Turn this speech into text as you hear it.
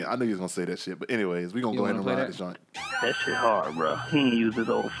I knew you was gonna say that shit, but anyways, we gonna go ahead and ride this joint. That shit hard, bro. He ain't use his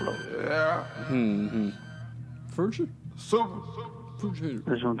old flow. Yeah. Future? Super.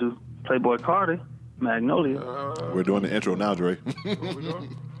 Let's gonna do Playboy Cardi, Magnolia. We're doing the intro now, Dre.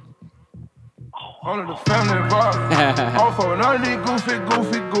 Only the family involved. All for none of these goofies.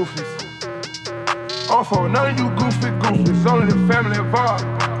 All for none of you goofies. Only the family involved.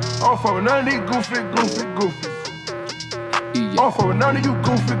 All for none of these goofies. All for none of you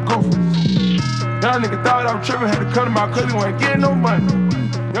goofies. Y'all nigga thought I was tripping, had to cut him out 'cause he wasn't getting no money.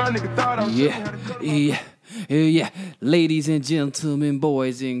 Y'all nigga thought I was tripping, had to cut him out. Yeah. Ladies and gentlemen,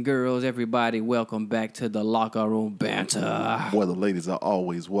 boys and girls, everybody, welcome back to the Locker Room Banter. Boy, the ladies are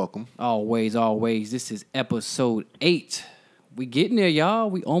always welcome. Always. This is episode 8. We getting there, y'all.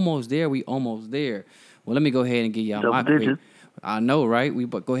 We almost there. Well, let me go ahead and give y'all my quick. I know, right?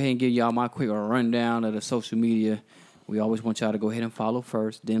 But go ahead and give y'all my quick rundown of the social media. We always want y'all to go ahead and follow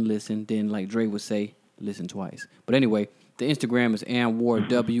first, then listen, then like Dre would say, listen twice. But anyway, the Instagram is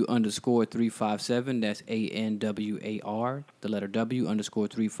ANWAR_357. That's ANWAR, the letter W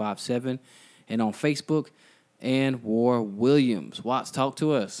 _357. And on Facebook, ANWAR Williams. Watts, talk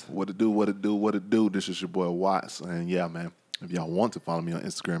to us. What it do? This is your boy Watts. And yeah, man, if y'all want to follow me on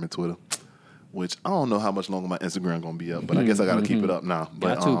Instagram and Twitter, which I don't know how much longer my Instagram gonna be up, but I guess I gotta keep it up now.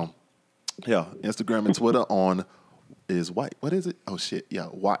 But yeah, Instagram and Twitter on is white. What is it? Oh shit. Yeah,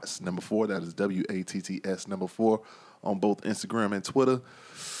 Watts #4. That is WATTS #4 on both Instagram and Twitter.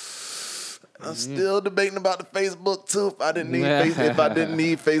 I'm still debating about the Facebook too. If I didn't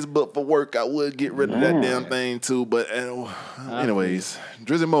need Facebook for work, I would get rid of that damn thing too. But anyways,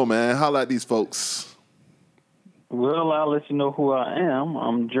 Drizzy Mo, man, holla at these folks. Well, I'll let you know who I am.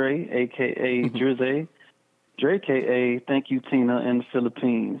 I'm Dre, a.k.a. Drizzy. Dre, a.k.a. Thank You, Tina, in the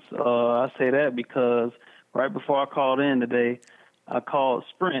Philippines. I say that because right before I called in today, I called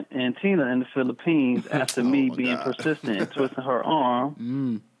Sprint and Tina in the Philippines after me being persistent and twisting her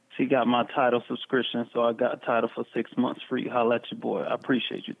arm. She got my title subscription, so I got a title for 6 months free. Holla at your boy. I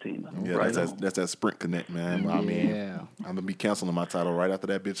appreciate you, Tina. Yeah, right that's that Sprint Connect, man. Yeah. I mean, I'm going to be canceling my title right after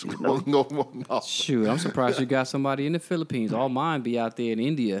that bitch. Shoot, I'm surprised you got somebody in the Philippines. All mine be out there in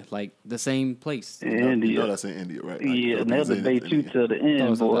India, like the same place. India. You know that's in India, right? Yeah, and they'll debate you till the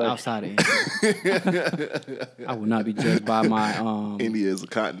end, boy. Outside of India. I will not be judged by my India is a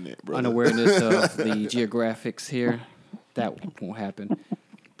continent, bro. unawareness of the geographics here. That won't happen.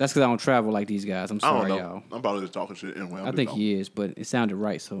 That's because I don't travel like these guys. I'm sorry, y'all. I'm probably just talking shit anyway. I think he is, but it sounded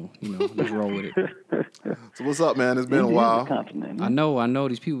right, so, let's roll with it. So what's up, man? It's been a while. I know.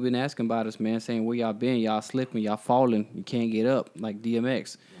 These people been asking about us, man, saying where y'all been. Y'all slipping, y'all falling. You can't get up like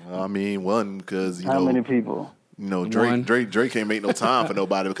DMX. I mean, one, because, How many people? Drake can't make no time for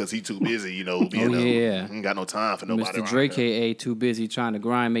nobody because he too busy, He ain't got no time for nobody. Mr. Drake, A.A. too busy trying to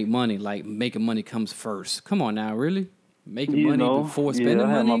grind, make money. Like, making money comes first. Come on now, really? Making money before spending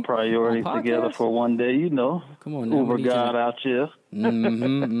money? I have my priorities together for one day, Come on now. Uber God out here.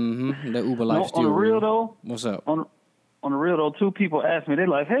 That Uber life still on the real, though. What's up? On the real, though, 2 people asked me, they're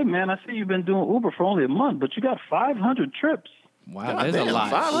like, hey, man, I see you've been doing Uber for only a month, but you got 500 trips. Wow, there's a lot.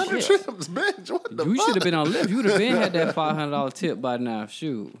 500 trips, bitch. What the You fuck? should have been on Lyft. You would have been had that $500 tip by now.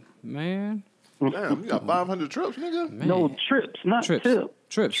 Shoot, man. Damn, you got 500 trips, nigga? Man. No, trips, not tips.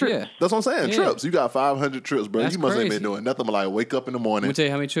 Trips, yeah. That's what I'm saying, trips. You got 500 trips, bro. That's you must crazy. have been doing nothing but like wake up in the morning. Let me tell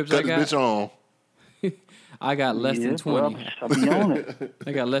you how many trips cut I got. This bitch on. I got less than 20. Well, I'll be on it.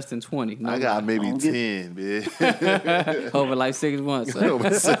 I got less than 20. I got maybe 10, bitch. Over like 6 months.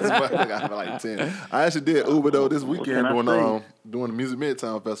 Over 6 months, I got like 10. I actually did Uber though this weekend doing the Music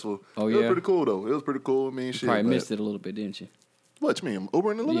Midtown Festival. Oh, It yeah? was pretty cool though. It was pretty cool. I mean, You shit. probably missed it a little bit, didn't you? What you mean?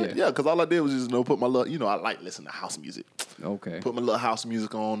 Ubering a little bit? Yeah, because all I did was just put my little, I like listening to house music. Okay. Put my little house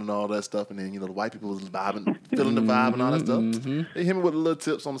music on and all that stuff, and then the white people was vibing, feeling the vibe and all that stuff. They hit me with the little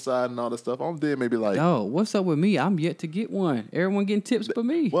tips on the side and all that stuff. I'm there maybe like. Yo, what's up with me? I'm yet to get one. Everyone getting tips but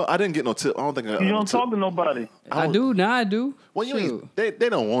me. Well, I didn't get no tip. I don't think I. You don't talk to nobody. I do. Now I do. Well, they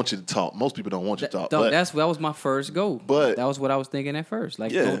don't want you to talk. Most people don't want you to talk. That was my first go. But that was what I was thinking at first.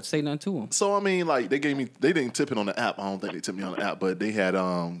 Like, don't say nothing to them. So I mean, like they didn't tip it on the app. I don't think they tipped me on the app, but they had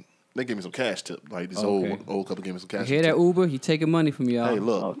they gave me some cash tip. Like this old couple gave me some cash. You hear that Uber? He taking money from y'all. Hey,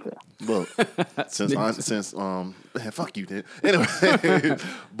 look. Since man, fuck you, then. Anyway,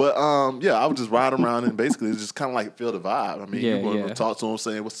 but I would just ride around and basically just kind of like feel the vibe. I mean, you want to talk to them,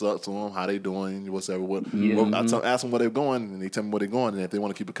 saying what's up to them, how they doing, whatever. I ask them where they're going, and they tell me where they're going, and if they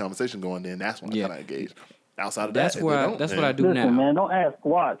want to keep a conversation going, then that's when I kind of engage. Outside of That's that, where that's what I do now. Listen, man, don't ask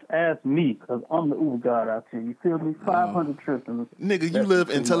Watts. Ask me, because I'm the Uber god out here. You feel me? 500 trips. Nigga, you live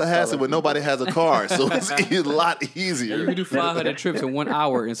in Tallahassee where nobody has a car, so it's a lot easier. You can do 500 trips in 1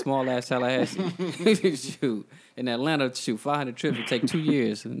 hour in small ass Tallahassee. Shoot. In Atlanta, 500 trips would take 2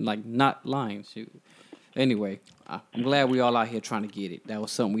 years, and like not lying. Shoot. Anyway, I'm glad we all out here trying to get it. That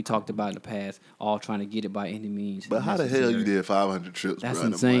was something we talked about in the past, all trying to get it by any means. But how the hell you did 500 trips? That's bro,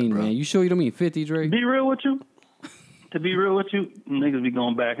 insane, bro? man. You sure you don't mean 50, Dre? Be real with you. To be real with you, niggas be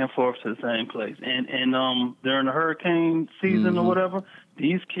going back and forth to the same place. And during the hurricane season or whatever,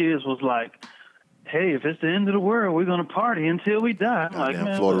 these kids was like, hey, if it's the end of the world, we're going to party until we die. I'm like,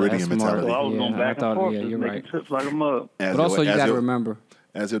 man, Floridian mentality. So I was going back and forth, just making trips like a mug. But also, you got to remember.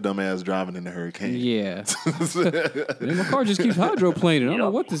 As your dumb ass driving in the hurricane. Yeah. Man, my car just keeps hydroplaning. I don't know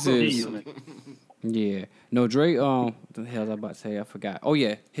what this is. Yeah. No, Dre, what the hell was I about to say? I forgot. Oh,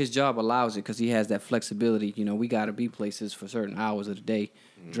 yeah. His job allows it because he has that flexibility. You know, we got to be places for certain hours of the day.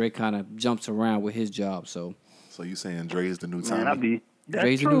 Dre kind of jumps around with his job, so. So you saying Dre is the new Tommy? Man, that's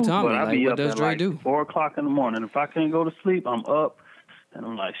Dre's true, the new Tommy. but I Like, be what up does at Dre like do? 4 o'clock in the morning. If I can't go to sleep, I'm up. And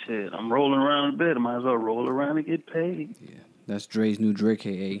I'm like, shit, I'm rolling around in bed. I might as well roll around and get paid. Yeah. That's Dre's new Dre,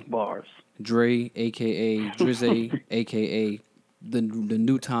 a.k.a. Bars. Dre, a.k.a. Drizzy, a.k.a. the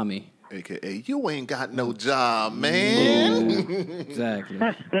new Tommy. AKA, you ain't got no job, man. Yeah, exactly.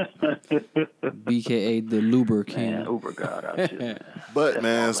 BKA the Luber King. Man, Uber God out here. But,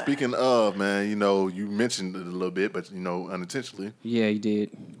 man, speaking of, man, you know, you mentioned it a little bit, but, you know, unintentionally. Yeah, he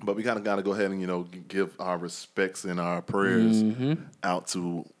did. But we kind of got to go ahead and, you know, give our respects and our prayers out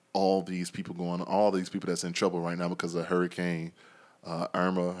to all these people all these people that's in trouble right now because of Hurricane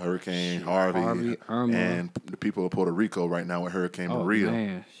Irma, Hurricane Harvey, Irma. and the people of Puerto Rico right now with Hurricane Maria. Oh,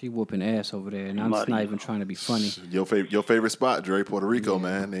 man. She whooping ass over there, and I'm just not even trying to be funny. Your favorite spot, Dre, Puerto Rico,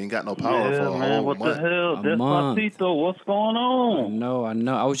 man. They ain't got no power for a whole what month. the hell? Despacito, what's going on? I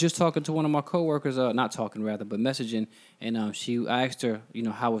know. I was just talking to one of my coworkers, not talking rather, but messaging, and I asked her, you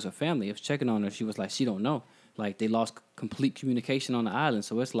know, how was her family? I was checking on her. She was like, she don't know. Like, they lost complete communication on the island,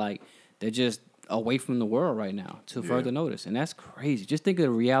 so it's like they're just away from the world right now till further notice. And that's crazy. Just think of the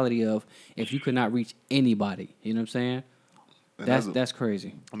reality of if you could not reach anybody. You know what I'm saying? That's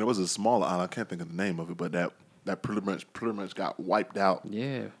crazy. And there was a smaller island, I can't think of the name of it, but that pretty much got wiped out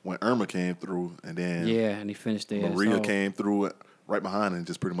when Irma came through, and then and he finished there. Maria came through right behind and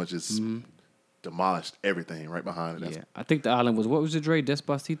just pretty much just demolished everything right behind it. Yeah. I think the island was, what was it, Dre?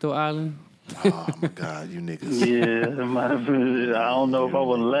 Despacito Island? Oh my God, you niggas. Yeah, it might have been. I don't know if I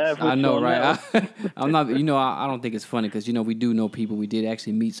would laugh with I know, you on right? that. I'm not, you know, I don't think it's funny because, you know, we do know people. We did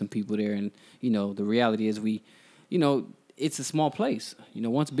actually meet some people there. And, you know, the reality is you know, it's a small place. You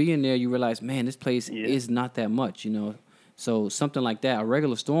know, once being there, you realize, man, this place is not that much, you know. So something like that, a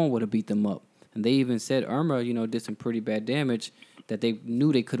regular storm would have beat them up. And they even said Irma, you know, did some pretty bad damage that they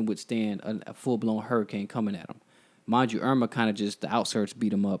knew they couldn't withstand a full-blown hurricane coming at them. Mind you, Irma kind of just, the outskirts beat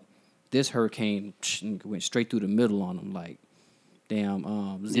them up. This hurricane went straight through the middle on them, like,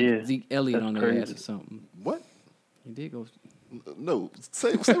 damn, Zeke Elliott on their ass or something. What? He did go. No,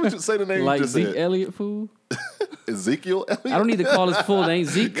 say what you say the name like you just Zeke said. Elliott, fool? Ezekiel Elliott? I don't need to call his full name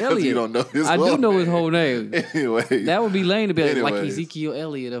Zeke Elliott. You don't know his I full do know name. his whole name. Anyway. That would be lame to be like Anyways. Ezekiel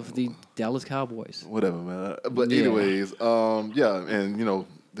Elliott of the Dallas Cowboys. Whatever, man. But anyways, and, you know,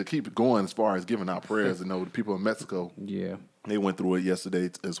 to keep it going as far as giving out prayers, you know, the people in Mexico. Yeah. They went through it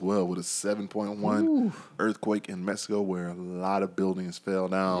yesterday as well with a 7.1 earthquake in Mexico where a lot of buildings fell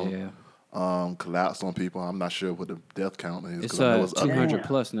down, collapsed on people. I'm not sure what the death count is. It's I know it's 200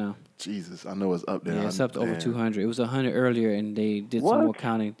 plus now. Jesus, I know it's up there. Yeah, it's up to over 200. It was 100 earlier, and they did some more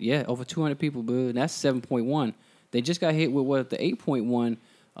counting. Yeah, over 200 people, bud. That's 7.1. They just got hit with the 8.1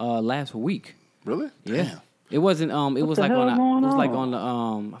 last week. Really? Yeah. Damn. It wasn't. It was like on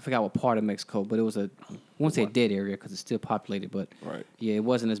the. I forgot what part of Mexico, but it was I won't say a dead area because it's still populated, but yeah, it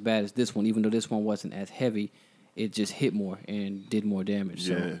wasn't as bad as this one. Even though this one wasn't as heavy, it just hit more and did more damage.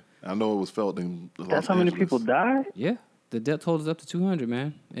 Yeah, so. I know it was felt in Los That's how many Angeles. people died? Yeah, the death toll is up to 200,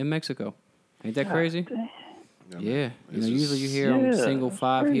 man, in Mexico. Ain't that crazy? Yeah, you know, usually you hear single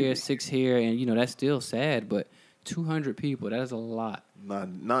 5 here, 6 here, and you know that's still sad, but 200 people, that is a lot.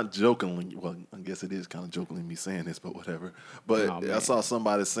 Not jokingly. Well, I guess it is kind of jokingly me saying this, but whatever. But I saw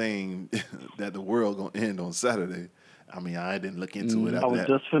somebody saying that the world gonna end on Saturday. I mean, I didn't look into it. I was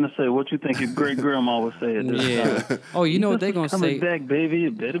just finna say, what you think your great grandma would say at this time? Oh, you know what they gonna say? Coming back, baby.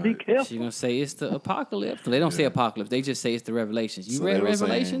 You better be careful. She gonna say it's the apocalypse. They don't say apocalypse. They just say it's the Revelations. You read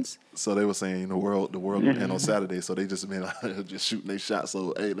Revelations? So they were saying the world gonna end on Saturday. So they just been just shooting their shot.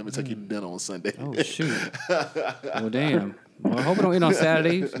 So hey, let me take you to dinner on Sunday. Oh shoot! Well, damn. Well, I hope it don't end on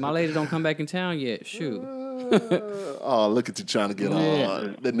Saturday. My lady don't come back in town yet. Shoot. Oh, look at you trying to get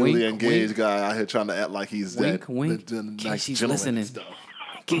the newly engaged guy out here trying to act like he's wink, that. Wink. The In nice case she's gentleman listening. and stuff.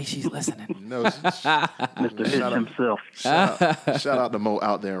 In case she's listening. No, Mr. Hitch himself. shout out to Mo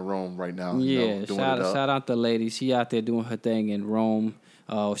out there in Rome right now. Yeah, doing shout out the lady. She out there doing her thing in Rome.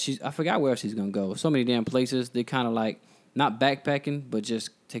 I forgot where she's gonna go. So many damn places. They kind of like not backpacking, but just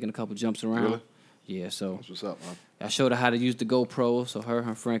taking a couple jumps around. Really? Yeah. So That's what's up, man. I showed her how to use the GoPro, so her and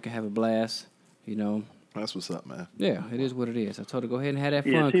her friend can have a blast. That's what's up, man. Yeah, it is what it is. I told her go ahead and have that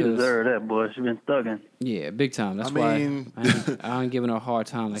fun. Yeah, she deserved that, boy. She been thugging. Yeah, big time. That's I ain't giving her a hard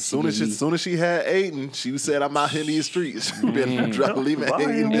time. Like soon as she had Aiden, she said, "I'm out here in these streets." Been leaving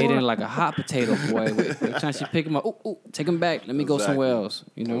Aiden. Aiden like a hot potato, boy. Every time she pick him up, ooh, take him back. Let me go somewhere else.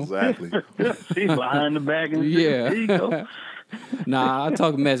 Exactly. She's behind the back and Yeah. there you go. Nah, I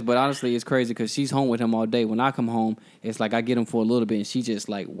talk mess, but honestly, it's crazy because she's home with him all day. When I come home, it's like I get him for a little bit, and she just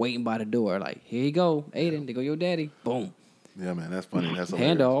like waiting by the door, like, here you go, Aiden, there go your daddy. Boom. Yeah, man, that's funny. That's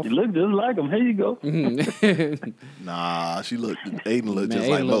handoff. You look just like him. Here you go. Nah, Aiden looked just Aiden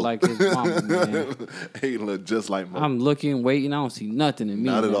like Mo. look like his mama, man. Aiden looked just like Mo. I'm looking, waiting. I don't see nothing in me.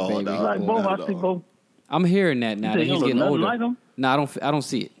 Not at all, baby. dog. Like both, I see both. I'm hearing that now that You he's look getting nothing older. like him? No, I don't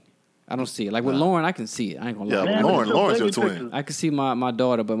see it. I don't see it. Like with Lauren, I can see it. I ain't gonna lie. Yeah, Man, Lauren's your baby twin. pictures. I can see my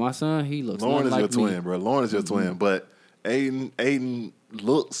daughter, but my son, he looks Lauren is nothing your like me. twin, bro. Lauren is your twin, but Aiden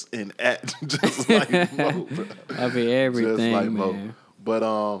looks and act just like Mo, bro. I mean everything, Just like man. Mo.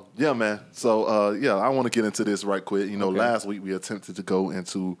 But yeah, man. So I want to get into this right quick. Last week we attempted to go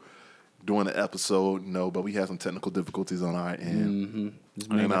into doing an episode, but we had some technical difficulties on our end. This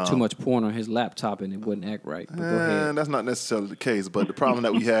man got too much porn on his laptop and it wouldn't act right. But go ahead. That's not necessarily the case. But the problem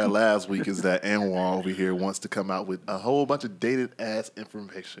that we had last week is that Anwar over here wants to come out with a whole bunch of dated ass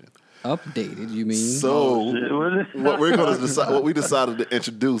information. Updated, you mean? So what we decided to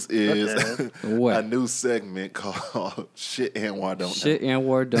introduce is What? a new segment called "Shit Anwar Don't Know." Shit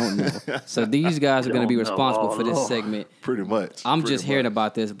Anwar don't know. So these guys are going to be responsible for this segment. Pretty much. I'm just hearing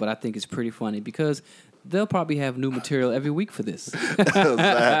about this, but I think it's pretty funny because they'll probably have new material every week for this.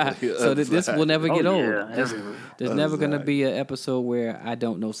 Exactly. So that this will never get old. Yeah, There's never going to be an episode where I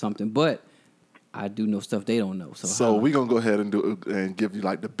don't know something, but I do know stuff they don't know. So we're gonna go ahead and give you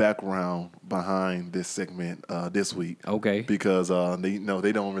like the background behind this segment this week. Okay. Because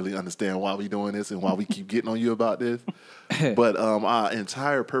they don't really understand why we doing this and why we keep getting on you about this. But our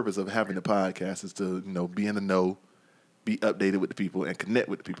entire purpose of having the podcast is to be in the know, be updated with the people, and connect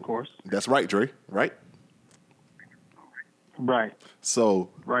with the people. Of course. That's right, Dre. Right. Right. So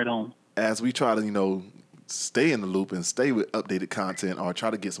Right on. as we try to stay in the loop and stay with updated content or try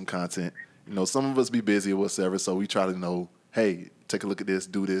to get some content. Some of us be busy or whatever, so we try to hey, take a look at this,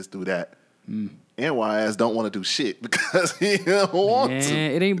 do that. And why ass don't want to do shit because he don't want to.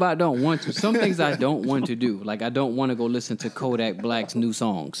 It ain't about don't want to. Some things I don't want to do. Like I don't want to go listen to Kodak Black's new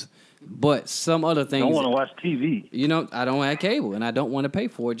songs. But some other things. Don't want to watch TV. I don't have cable and I don't want to pay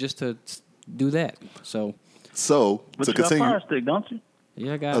for it just to do that. So But to you continue. got Fire Stick, don't you?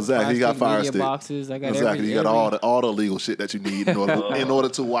 yeah, I got Exactly, you got Fire media Stick. boxes. I got Exactly, you got all the legal shit that you need in order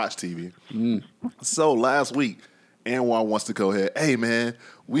to watch TV. So last week, Anwar wants to go ahead. Hey man,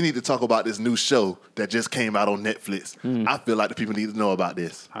 we need to talk about this new show that just came out on Netflix. I feel like the people need to know about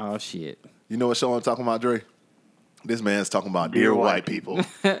this. Oh shit. You know what show I'm talking about, Dre? This man's talking about Dear White People.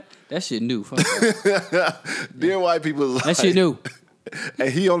 That shit new. Fuck that. Dear White People. That shit new. And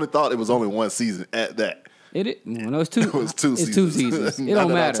he only thought it was only one season at that. No, it's two. It was two It's seasons. 2 seasons. It Now don't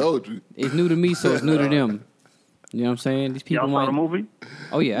that I matter. told you. It's new to me, so it's new to them. You know what I'm saying? These people Y'all saw might. the movie?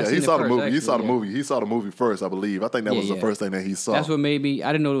 Oh yeah, I Yeah, seen he it saw the first, movie. actually, He saw the yeah. movie. He saw the movie first, I believe. I think that was the first thing that he saw. That's what made me.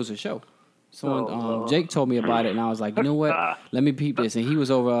 I didn't know it was a show. Someone, Jake told me about it, and I was like, you know what? Let me peep this. And he was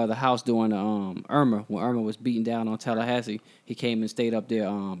over the house doing Irma when Irma was beaten down on Tallahassee. He came and stayed up there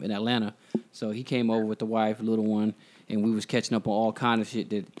in Atlanta. So he came over with the wife, little one, and we was catching up on all kind of shit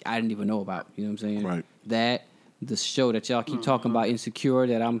that I didn't even know about. You know what I'm saying? Right. That the show that y'all keep talking about, Insecure,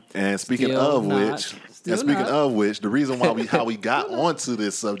 that I'm. And speaking still of not- which, the reason why how we got onto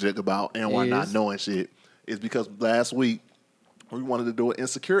this subject about Anwar not Is? knowing shit is because last week we wanted to do an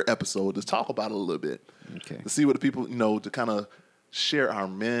Insecure episode to talk about it a little bit. Okay. To see what the people to kind of share our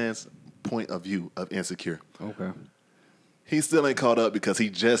man's point of view of Insecure. Okay. He still ain't caught up because he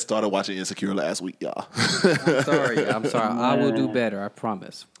just started watching Insecure last week, y'all. I'm sorry. I will do better. I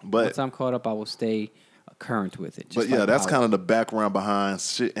promise. But- once I'm caught up, I will stay current with it. But yeah, that's kind of the background behind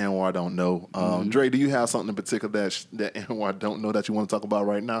shit Anwar don't know. Dre, do you have something in particular that Anwar don't know that you want to talk about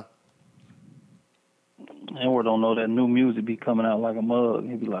right now? Edward don't know that new music be coming out like a mug.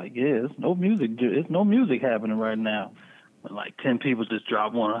 He'd be like, "Yeah, it's no music happening right now." when like 10 people just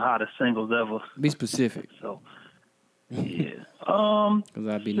drop one of the hottest singles ever. Be specific. So, yeah. Because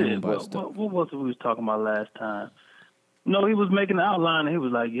I'd be knowing about stuff. What was it we was talking about last time? No, he was making the outline, and he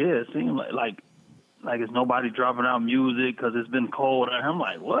was like, yeah, it seemed like it's nobody dropping out music because it's been cold. And I'm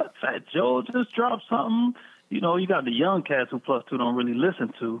like, what? Fat Joe just dropped something? You know, you got the young cats who plus two don't really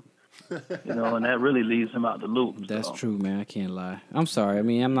listen to, you know, and that really leaves him out the loop. That's true, man. I can't lie. I'm sorry. I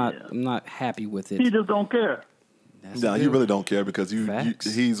mean, I'm not happy with it. He just don't care. No, he really don't care because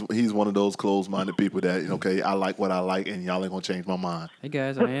he's one of those closed-minded people that, okay, I like what I like and y'all ain't gonna change my mind. Hey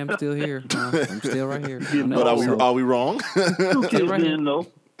guys, I am still here. I'm still right here. But are we wrong? Still right here. No.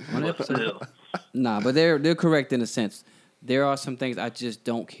 One episode. Nah, but they're correct in a sense. There are some things I just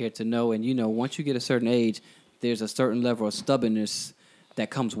don't care to know, and you know, once you get a certain age, there's a certain level of stubbornness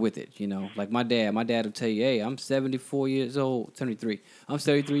that comes with it. You know, like my dad will tell you, hey, I'm 74 years old, 73. I'm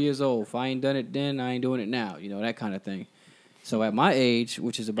 73 years old. If I ain't done it then, I ain't doing it now. You know, that kind of thing. So at my age,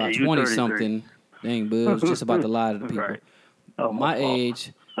 which is about 20-something, dang, buzz, just about to lie to the people. Right. Oh, my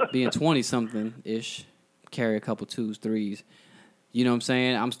age, being 20-something-ish, carry a couple 2s, 3s. You know what I'm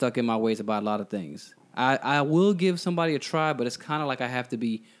saying? I'm stuck in my ways about a lot of things. I will give somebody a try, but it's kind of like I have to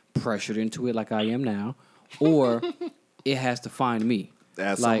be pressured into it like I am now, or it has to find me.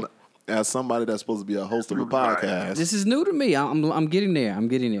 As somebody that's supposed to be a host of a podcast. This is new to me. I'm getting there.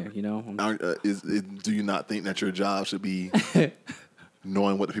 You know. Do you not think that your job should be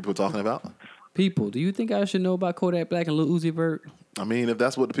knowing what the people are talking about? People, do you think I should know about Kodak Black and Lil Uzi Vert? I mean, if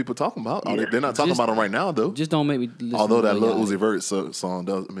that's what the people are talking about, they're not talking about them right now, though. Just don't make me listen. Although that Lil Uzi Vert song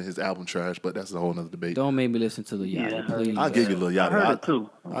does, I mean, his album trash, but that's a whole nother debate. Don't make me listen to Lil Yachty, please. I'll give you Lil Yachty. I heard it too.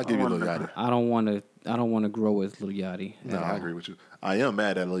 I'll give you Lil Yachty. I don't want to grow with Lil Yachty. No, I agree with you. I am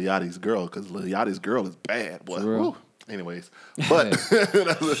mad at Lil Yachty's girl because Lil Yachty's girl is bad, boy. Anyways, but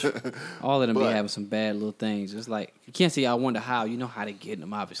all of them be having some bad little things. It's like you can't say I wonder how. You know how they get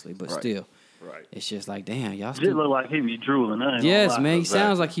them, obviously, but still. Right. It's just like, damn, y'all still... It look like he be drooling. Yes, man. He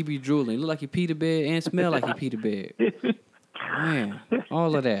sounds like he be drooling. Look like he pee the bed and smell like he pee the bed. Man,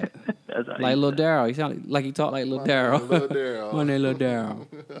 all of that. Like Lil Darryl. He sound like he talk like Lil Darryl. My name Lil Darryl.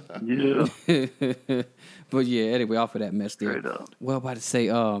 Yeah. But yeah, anyway, off of that mess there. Well, about to say,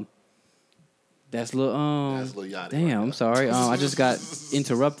 that's Lil Yachty. Damn, right, I'm sorry. I just got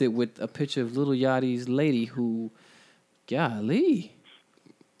interrupted with a picture of Lil Yachty's lady who, golly...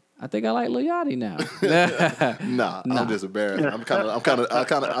 I think I like Lil Yachty now. Nah, I'm just embarrassed.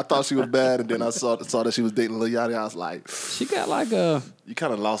 I thought she was bad, and then I saw that she was dating Lil Yachty. I was like, she got like a. You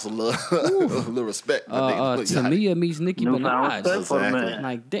kind of lost a little respect. Tamia meets Nicki Minaj. Exactly.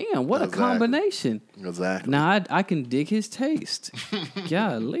 Like, damn, what a combination. Exactly. Now I can dig his taste.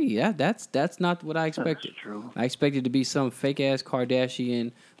 Golly, that's not what I expected. That's true. I expected to be some fake ass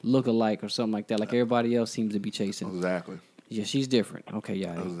Kardashian lookalike or something like that, like everybody else seems to be chasing. Exactly. Yeah, she's different. Okay,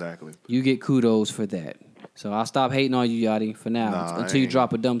 Yachty. Exactly. You get kudos for that. So I'll stop hating on you, Yachty, for now. Until you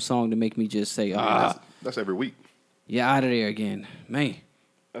drop a dumb song to make me just say, That's every week. Yeah, out of there again. Man.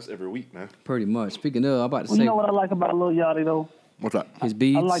 That's every week, man. Pretty much. Speaking of, I'm about to say. You know what I like about Lil Yachty, though? What's that? His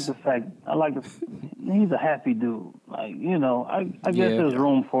beats. I like the he's a happy dude. Like, you know, I guess there's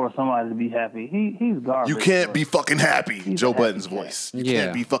room for somebody to be happy. He's garbage. You can't be fucking happy. Joe Budden's voice. You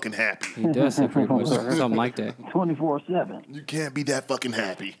can't be fucking happy. He does say pretty much something like that. 24/7. You can't be that fucking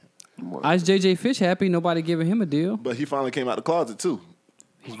happy. Is JJ Fish happy? Nobody giving him a deal. But he finally came out the closet too.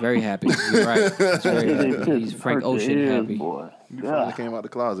 He's very happy. You're right. He's very happy. He's Frank Ocean happy. He finally came out the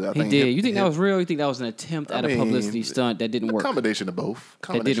closet. He did. You think that was real? You think that was an attempt at a publicity stunt that didn't work? Combination of both.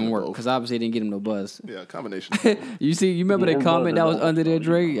 That didn't work because obviously it didn't get him no buzz. Yeah, combination. You remember that comment that was under there,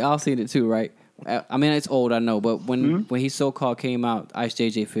 Dre? I'll seen it too, right? I mean, it's old, I know, but when he so-called came out, Ice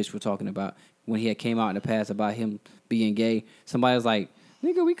JJ Fish were talking about when he had came out in the past about him being gay. Somebody was like,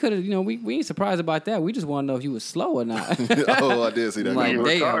 nigga, we could have, we ain't surprised about that. We just want to know if you was slow or not. Oh, I did see that. Like, damn.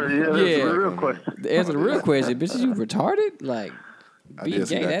 That's the real question. The answer to the real question, bitch, is you retarded? Like, being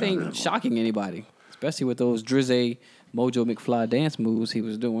gay, that ain't shocking anybody. Especially with those Drizzy, Mojo McFly dance moves he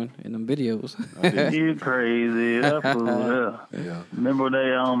was doing in them videos. You crazy. That fool, yeah. Remember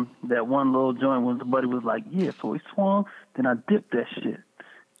that one little joint when the buddy was like, yeah, so he swung, then I dipped that shit.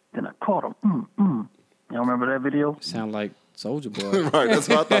 Then I caught him. Y'all remember that video? Sound like Soulja Boy. Right, that's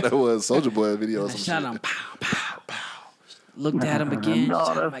what I thought it was. Soulja Boy video. Shot him, pow, pow, pow. Looked at him again.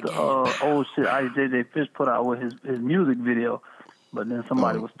 No, that's the old shit JJ Fish put out with his music video, but then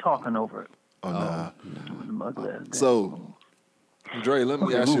somebody was talking over it. Oh, nah. So, Dre, let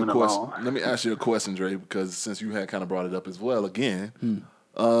me ask you a question. Let me ask you a question, Dre, because since you had kind of brought it up as well again,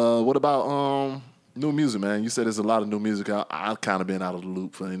 what about New music, man. You said there's a lot of new music out. I've kind of been out of the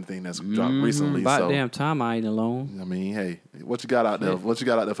loop for anything that's dropped recently. About so damn time I ain't alone. I mean, hey, what you got out there? What you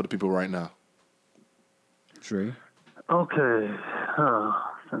got out there for the people right now? Trey. Okay.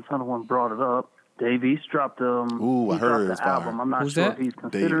 Since someone brought it up, Dave East dropped Ooh, I heard the album. I'm not Who's sure that? if he's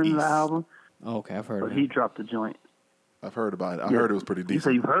considering the album, Okay, I've heard but of he it. dropped the joint. I've heard about it. I heard it was pretty You decent.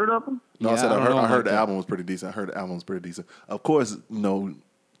 say you've heard of him? No, Yeah, I said I don't know I heard like the that. album was pretty decent. I heard the album was pretty decent. Of course,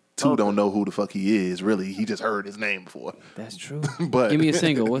 Two don't know who the fuck he is. Really, he just heard his name before. That's true. But Give me a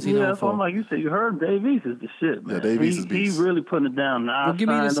single. What's he known That's what for? I'm like. You said you heard him. Dave East is the shit, man. Yeah, Dave East is beast. He really putting it down. Now, Well, give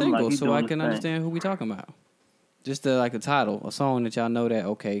me the signed him single like he so doing I his can thing. understand who we talking about. Just like the title, a song that y'all know that,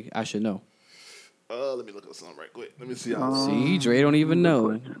 okay, I should know. let me look up something right quick. Let me see. See, Dre don't even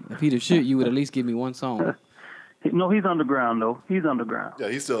know. If he'd have shit, you would at least give me one song. No, he's underground though. He's underground. Yeah,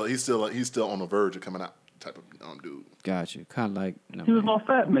 he's still on the verge of coming out type of dude. Gotcha. Kind of like... No, He was man. on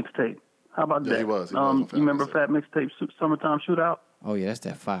Fat Mixtape. How about Yeah, that? he was on Fat You remember Mixtape. Fat Mixtape Summertime Shootout? Oh, yeah, that's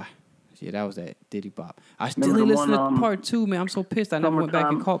that fire. Yeah, that was that Diddy Bop. I still Remember ain't the listened one, to part 2, man. I'm so pissed. I never went back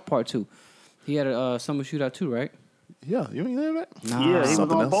and Summertime- caught part 2. He had a Summer Shootout too, right? Yeah, you ain't hear that? Nah. Yeah, he was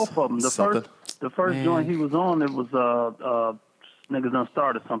Something on else? both of them. The first Man. joint he was on, it was Niggas Done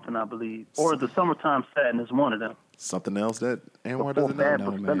Started Something, I believe, or the Summertime Sadness, one of them. Something else that Anwar Before doesn't know. Fab No,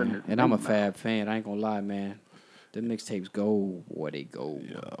 was spelling man. his And I'm a name Fab fan. I ain't gonna lie, man. The mixtapes go where they go.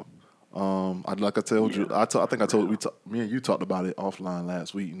 Like I told you, I think I told me and you talked about it offline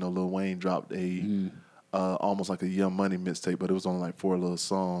last week. You know, Lil Wayne dropped a almost like a Young Money mixtape, but it was only like 4 little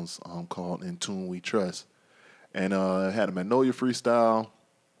songs called "In Tune We Trust," and it had a Magnolia freestyle.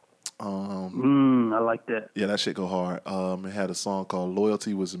 I like that. Yeah, that shit go hard. It had a song called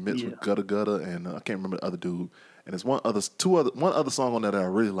 "Loyalty" was mixed with Gutta Gutta, and I can't remember the other dude. And there's one other song on there that I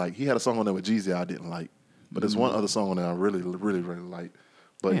really like. He had a song on there with Jeezy I didn't like, but there's one other song on there I really like.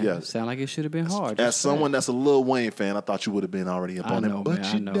 But Man, yeah, sound like it should have been hard. as Just someone that. that's a Lil Wayne fan, I thought you would have been already up I on know, it, but man,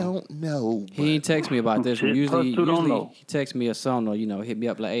 I you know. don't know. He ain't text me about this. Shit, Usually plus two don't know. he texts me a song or, hit me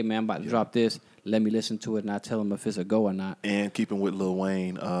up like, hey, man, I'm about to drop this. Let me listen to it, and I tell him if it's a go or not. And keeping with Lil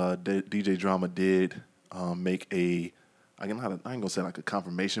Wayne, DJ Drama did make a, I ain't gonna say like a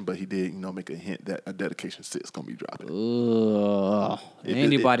confirmation, but he did, make a hint that a Dedication 6 gonna be dropping. Ugh.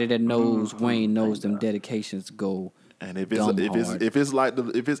 Anybody that knows Wayne knows them dedications go. And if dumb it's hard.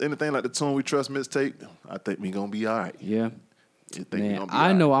 if it's anything like the Tune We Trust mixtape, I think we gonna be all right. Yeah. Man, I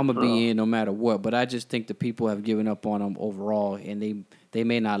I know I'm gonna be in no matter what, but I just think the people have given up on them overall, and they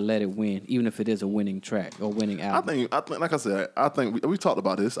may not let it win, even if it is a winning track or winning album. I think, like I said, we talked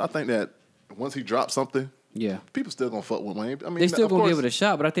about this. I think that once he drops something, Yeah. people still gonna fuck with Wayne. I mean, They still of gonna course, give it a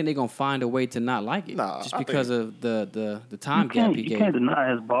shot, but I think they're gonna find a way to not like it. Nah, just I because think- of the time gap he You gave. can't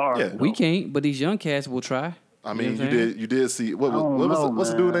deny his bars. Yeah. though. We can't, but these young cats will try. I You mean, know what I'm saying? you did see what's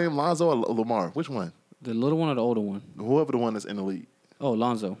the man. dude name? Lonzo or Lamar? Which one? The little one or the older one? Whoever the one that's in the league. Oh,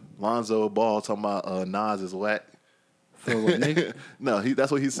 Lonzo. Lonzo Ball talking about Nas is whack. For what, nigga? No,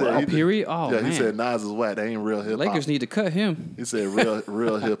 that's what he said. Wow, He- period? Oh, yeah, man. he said Nas is whack. That ain't real hip hop. Lakers need to cut him. He said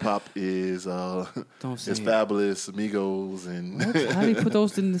real hip hop is Don't say is it. Fabulous, Amigos, and How do you put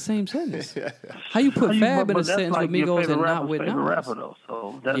those in the same sentence? How you put Fab in a But that's sentence like with your Migos favorite and not rapper's with favorite Nas? rapper, though.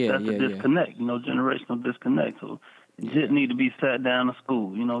 So that's Yeah, a yeah. disconnect, generational disconnect. So it just need to be sat down in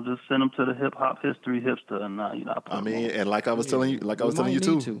school, just send them to the hip hop history hipster, and I put I them mean, on. and like I was telling you, We might need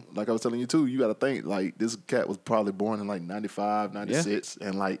to. you got to think like this cat was probably born in like 95, 96,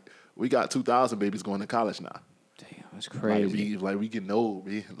 and like we got 2000 babies going to college now. Damn, that's crazy. We getting old,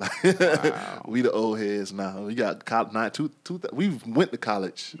 we we the old heads now. We got we went to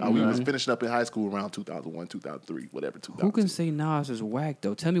college. We was finishing up in high school around 2001, 2003, whatever. 2000. Who can say Nas is whack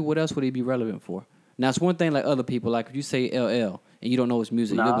though? Tell me what else would he be relevant for? Now it's one thing like other people, like if you say LL and you don't know his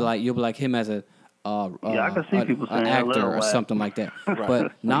music, Nah. you'll be like him as a I can see people an saying actor LL or whack. something like that.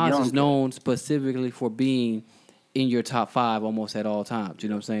 But Nas young is known specifically for being in your top 5 almost at all times. You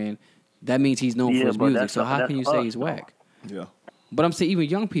know what I'm saying? That means he's known for Yeah, his but music. that's- So how that's can you say us, he's though. whack? Yeah. But I'm saying even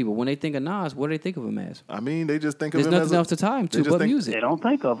young people, when they think of Nas, what do they think of him as? I mean, they just think There's of him nothing else to tie him they to just but think- music. They don't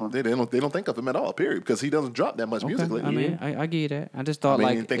think of him. They don't think of him at all. Period, because he doesn't drop that much music lately. I mean, I get that. I just thought they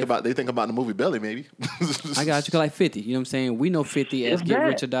like think about the movie Belly, maybe. I got you. Like 50. You know what I'm saying? We know 50 as If Get that.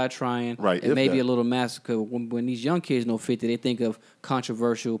 Rich or Die Trying. Right, And if maybe that. a little massacre. When these young kids know 50, they think of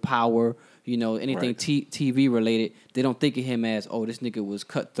controversial, power, anything Right. TV related. They don't think of him as, oh, this nigga was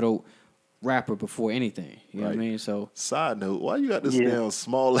cutthroat rapper before anything. You know what I Right. mean? So Side note: why you got this Yeah. damn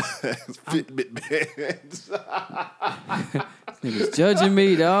small ass Fitbit bands? niggas judging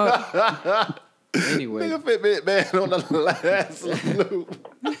me, dog. Anyway, Nigga Fitbit band on the last loop.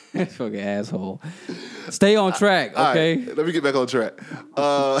 fucking asshole. Stay on track, okay? All right, let me get back on track.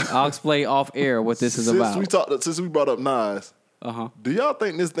 I'll explain off air what this is about. Since we brought up Nas, do y'all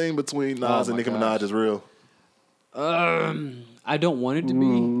think this thing between Nas and Nicki Minaj is real? I don't want it to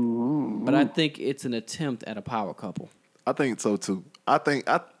be, but I think it's an attempt at a power couple. I think so too. But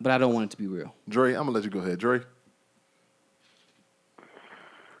I don't want it to be real. Dre, I'm gonna let you go ahead. Dre.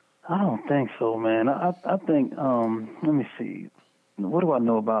 I don't think so, man. I think, let me see. What do I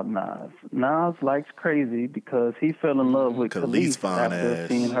know about Nas? Nas likes Crazy because he fell in love with Khalees after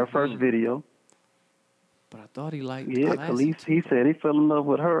seeing her first video. But I thought he liked Khalees. He said he fell in love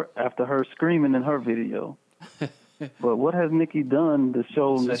with her after her screaming in her video. But what has Nicki done to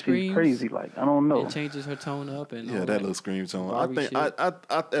show that she's crazy? Like, I don't know. It changes her tone up and that little scream tone. I think I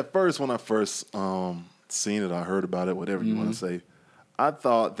at first when I first seen it, I heard about it, whatever you want to say. I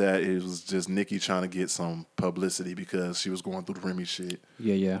thought that it was just Nicki trying to get some publicity because she was going through the Remy shit.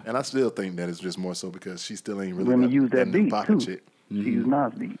 Yeah. And I still think that it's just more so because she still ain't really Remy used that new beat popping too. chick. She used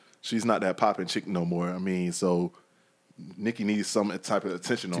Nas beat. She's not that popping chick no more. I mean, so Nicki needs some type of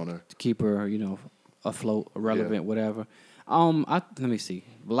attention on her to keep her, afloat, relevant, whatever. Let me see.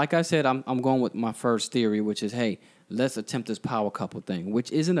 Like I said, I'm going with my first theory, which is, hey, let's attempt this power couple thing, which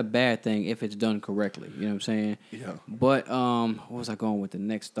isn't a bad thing if it's done correctly. You know what I'm saying? Yeah. But what was I going with the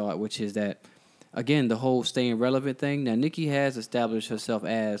next thought, which is that, again, the whole staying relevant thing. Now, Nicki has established herself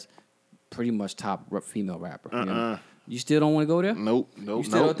as pretty much top female rapper. You know? You still don't want to go there? Nope. You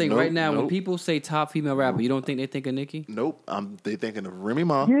still don't think right now when people say top female rapper, you don't think they think of Nicki? Nope. They thinking of Remy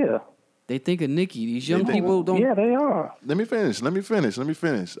Ma. Yeah. They think of Nicki. These young people don't. Yeah, they are. Let me finish. Okay.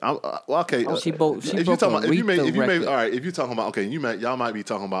 If you're talking about y'all might be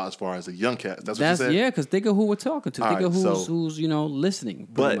talking about as far as the young cats. That's what you said. Yeah, because think of who we're talking to. Think of who's listening.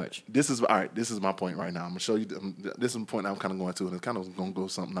 Pretty much. This is all right. This is my point right now. I'm gonna show you. This is the point I'm kind of going to, and it's kind of gonna go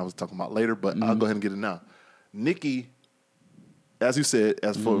something I was talking about later. But I'll go ahead and get it now. Nicki, as you said,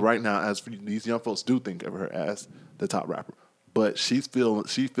 as for right now, as for these young folks do think of her as the top rapper. But she feel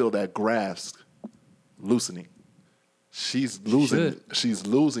that grasp loosening. She's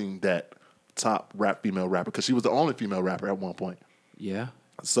losing that top female rapper because she was the only female rapper at one point. Yeah.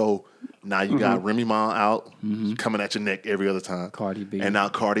 So now you got Remy Ma out coming at your neck every other time. Cardi B. And now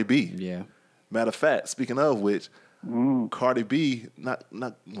Cardi B. Yeah. Matter of fact, speaking of which, Cardi B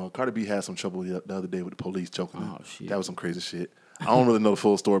Cardi B had some trouble the other day with the police choking her. Oh shit. That was some crazy shit. I don't really know the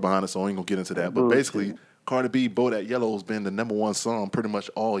full story behind it, so I ain't gonna get into that. But basically, Cardi B, Bodak Yellow has been the #1 song pretty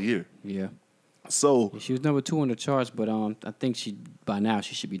much all year. Yeah. So she was number 2 on the charts, but I think by now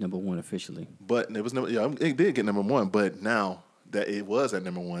she should be number 1 officially. But it was it did get #1. But now that it was at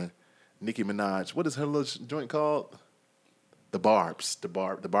 #1, Nicki Minaj, what is her little joint called? The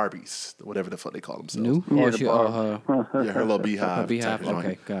Barbies, whatever the fuck they call themselves. Her little beehive. Her beehive.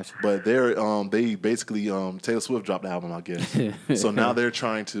 Okay, gotcha. But they basically Taylor Swift dropped the album, I guess. So now they're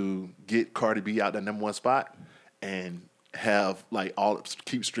trying to get Cardi B out that #1 spot and have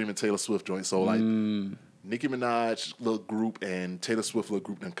keep streaming Taylor Swift joints. So Nicki Minaj little group and Taylor Swift little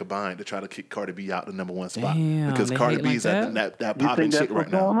group then combined to try to kick Cardi B out the #1 spot. Damn, because Cardi B's at that popping shit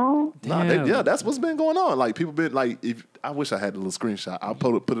right now. That's what's been going on. Like people been like, I wish I had the little screenshot. I'll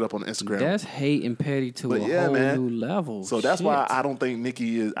put it up on Instagram. That's hate and petty to a whole new level. So that's why I don't think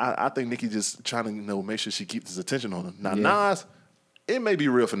Nicki is. I think Nicki just trying to make sure she keeps his attention on him. Now Nas. It may be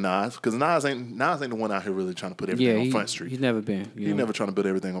real for Nas because Nas ain't the one out here really trying to put everything on Front Street. He's never been. He's never trying to put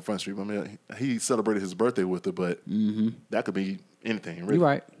everything on Front Street. I mean, he celebrated his birthday with her, but that could be anything.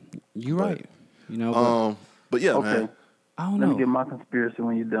 Really. You're right. But yeah, okay. man. I don't know. Let me get my conspiracy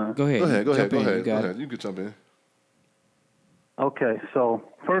when you're done. Go ahead. Go ahead. You can jump in. Okay, so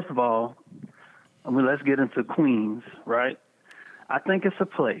first of all, let's get into Queens, right? I think it's a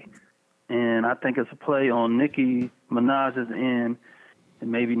play, and I think it's a play on Nicki Minaj's end.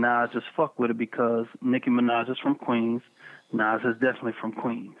 And maybe Nas just fuck with it because Nicki Minaj is from Queens. Nas is definitely from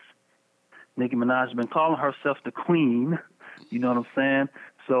Queens. Nicki Minaj has been calling herself the Queen. You know what I'm saying?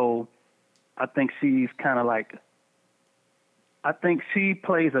 So I think she's kind of I think she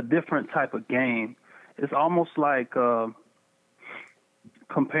plays a different type of game. It's almost like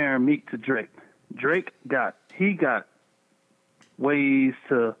comparing Meek to Drake. Drake got ways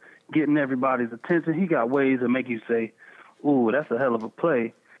to getting everybody's attention. He got ways to make you say, ooh, that's a hell of a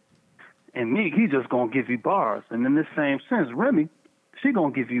play. And Meek, he just going to give you bars. And in this same sense, Remy, she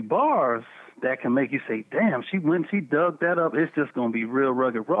going to give you bars that can make you say, damn, she dug that up. It's just going to be real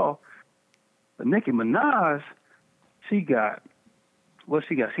rugged raw. But Nicki Minaj, she got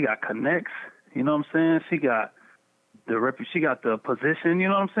connects. You know what I'm saying? She got the position, you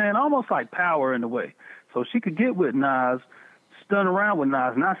know what I'm saying? Almost like power in a way. So she could get with Nas, stun around with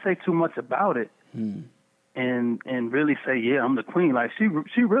Nas, not say too much about it, and really say, yeah, I'm the queen. Like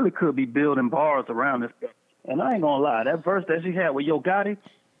she really could be building bars around this girl. And I ain't gonna lie, that verse that she had with Yo Gotti,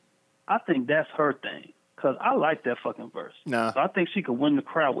 I think that's her thing. Cause I like that fucking verse. Nah. So I think she could win the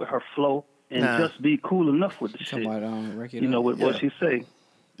crowd with her flow and just be cool enough with the shit. You know, with what she say.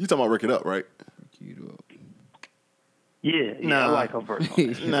 You talking about Rick It Up, right? Yeah, I like her verse.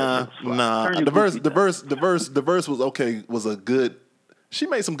 Nah. The verse was okay. Was a good. She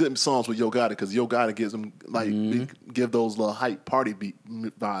made some good songs with Yo Gotti because Yo Gotti gives them give those little hype party beat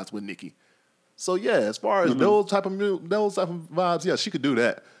vibes with Nicki. So yeah, as far as those type of vibes, yeah, she could do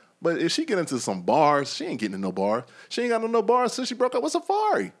that. But if she get into some bars, she ain't getting into no bars. She ain't got no bars since she broke up with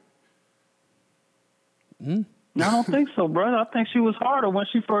Safari. I don't think so, brother. I think she was harder when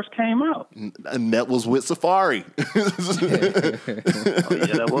she first came out. And that was with Safari. That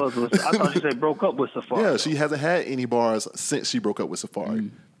was. I thought she said broke up with Safari. Yeah, she hasn't had any bars since she broke up with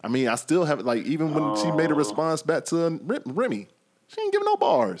Safari. I mean, I still haven't, like, even when she made a response back to Remy, she ain't giving no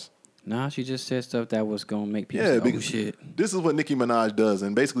bars. Nah, she just said stuff that was going to make people say, oh, shit. This is what Nicki Minaj does,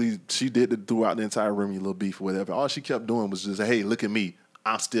 and basically she did it throughout the entire Remy little beef or whatever. All she kept doing was just, hey, look at me.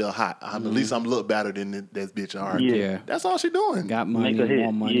 I'm still hot. At least I'm look better than that bitch. All right. Yeah. That's all she doing. Got money,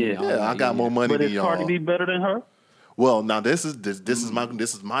 more money. Yeah, I got more money than y'all. But is Cardi B better than her? Well, now this is my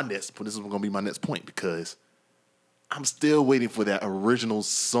next. This is going to be my next point because I'm still waiting for that original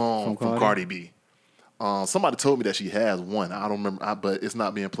song from Cardi B. Somebody told me that she has one. I don't remember, but it's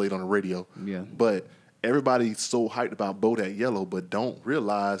not being played on the radio. Yeah. But everybody's so hyped about Bodak Yellow, but don't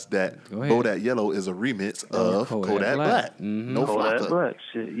realize that Bodak Yellow is a remix of Kodak Black. No Kodak Black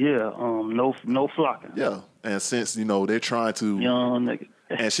shit. Yeah. No flocking. Yeah. And since they're trying to young nigga.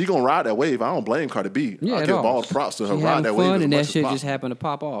 And she gonna ride that wave. I don't blame Cardi B. Yeah, I give all the props to her. She ride that wave as and much that as shit possible. just happened to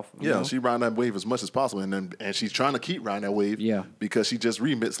pop off. Yeah, she riding that wave as much as possible, and she's trying to keep riding that wave. Yeah, because she just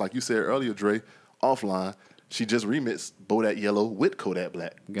remixed, like you said earlier, Dre, offline. She just remixed Bodak Yellow with Kodak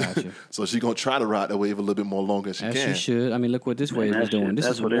Black. Gotcha. So she's gonna try to ride that wave a little bit more longer as she can. As she should. I mean, look what this wave is doing. This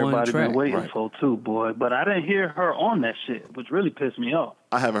that's is what one everybody track. been waiting for too, boy. But I didn't hear her on that shit, which really pissed me off.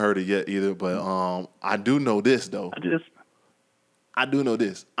 I haven't heard it yet either, but I do know this though. I do know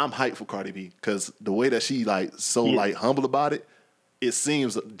this. I'm hyped for Cardi B because the way that she humble about it, it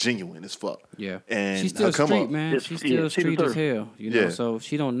seems genuine as fuck. Yeah, and she's still street, man. She's still street as hell. You know, so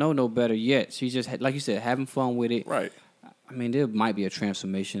she don't know no better yet. She's just like you said, having fun with it. Right. I mean, there might be a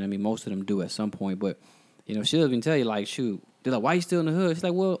transformation. I mean, most of them do at some point, but she'll even tell you like, shoot. They're like, why you still in the hood? She's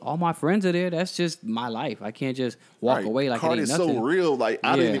like, well, all my friends are there. That's just my life. I can't just walk away like Cardi's it ain't nothing. so real. Like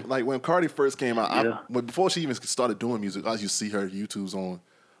I didn't even, like when Cardi first came out. Before she even started doing music, I used to see her YouTube's on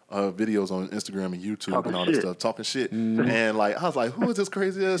videos on Instagram and YouTube and all that stuff, talking shit. And like I was like, who is this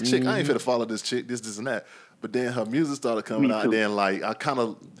crazy ass chick? I ain't finna follow this chick. This and that. But then her music started coming out. And then like I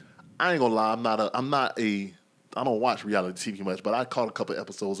ain't gonna lie. I don't watch reality TV much, but I caught a couple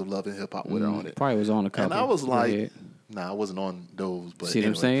episodes of Love and Hip Hop with her on it. Probably was on a couple. And I was like. Nah, I wasn't on those. But see what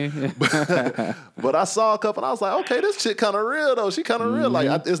I'm saying? But I saw a couple, and I was like, okay, this chick kind of real, though. She kind of real.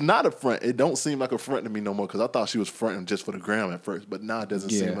 Like, it's not a front. It don't seem like a front to me no more, because I thought she was fronting just for the gram at first. But now it doesn't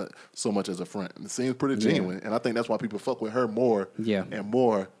seem so much as a front. It seems pretty genuine. And I think that's why people fuck with her more and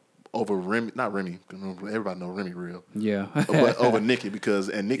more over Remy. Not Remy. Everybody know Remy real. Yeah. But over Nicki, because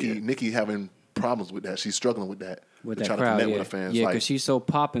Nicki having problems with that. She's struggling with that. With that trying crowd, to connect with her fans. Yeah, because she's so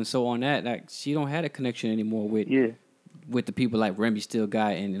popping, so on that. Like, she don't have a connection anymore with the people like Remy still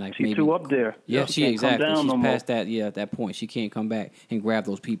got, and like she's maybe too up there. Yeah, she exactly. She's past that. Yeah, at that point, she can't come back and grab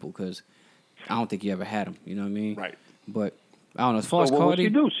those people because I don't think you ever had them. You know what I mean? Right. But I don't know. As far as what Cardi, would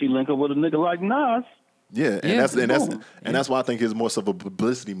she do? She link up with a nigga like Nas. Yeah, and that's why I think it's more of a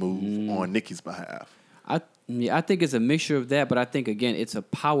publicity move on Nicki's behalf. I think it's a mixture of that, but I think again it's a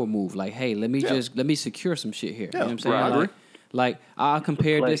power move. Like, hey, let me secure some shit here. Yeah, you know what I'm saying? Right, I agree. Like I'll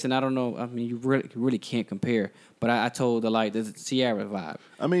compare this, and I don't know. I mean, you really can't compare. But I told the Ciara vibe.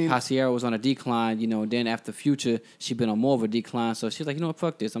 I mean, how Ciara was on a decline, and then after Future, she been on more of a decline. So she's like,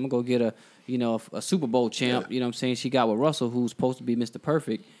 fuck this. I'm gonna go get a Super Bowl champ. Yeah. You know what I'm saying? She got with Russell, who's supposed to be Mr.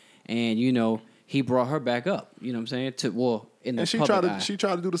 Perfect, and he brought her back up. You know what I'm saying? She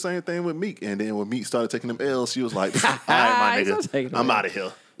tried to do the same thing with Meek, and then when Meek started taking them L's, she was like, all right, my nigga, I'm out of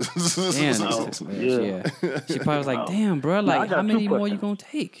here. Yeah. She probably was like, damn, bro, like how many more you gonna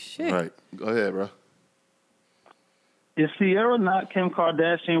take? Shit. Right. Go ahead, bro. Is Ciara not Kim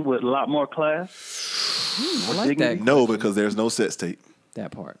Kardashian with a lot more class? I like that. No, because there's no sex tape.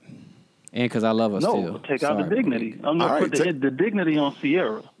 That part. And because I love her still. No, take out the dignity. I'm going to put the dignity on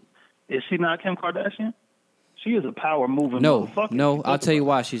Ciara. Is she not Kim Kardashian? She is a power moving motherfucker. No, I'll tell you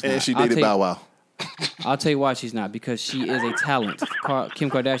why she's not. And she dated Bow Wow. I'll tell you why she's not. Because she is a talent. Kim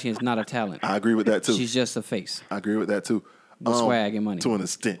Kardashian is not a talent. I agree with that too. She's just a face. I agree with that too. With swag and money. To an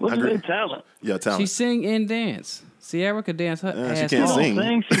extent. What I is agree. it, talent? Yeah, talent. She sing and dance. Sierra could dance her ass she can't off.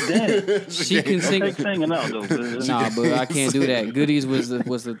 sing. She dance. She can sing. Take singing out though. Nah, but I can't do that. Goodies was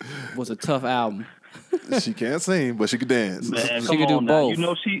a tough album. She can't sing, but she can dance. Man, She come could do on now. both. You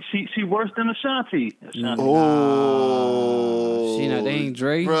know she worse than Ashanti. Oh, She not. They ain't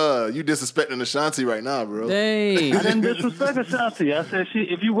Dre. Bruh, you disrespecting Ashanti right now, bro. Dang. I didn't disrespect Ashanti. I said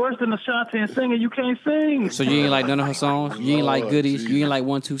if you worse than Ashanti and singing, you can't sing. So you ain't like none of her songs? You ain't like Goodies? You ain't like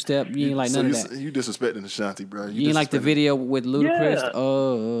 1-2 Step? You ain't like none of that? You disrespecting Ashanti, bro. You ain't like the video with Ludacris? Yeah.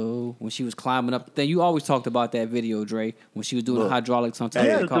 Oh, when she was climbing up the thing. You always talked about that video, Dre, when she was doing hydraulics on top of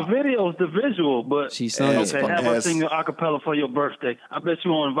Yeah, the the car. video's the visual, but She sung As okay, it. have her as- sing your acapella for your birthday. I bet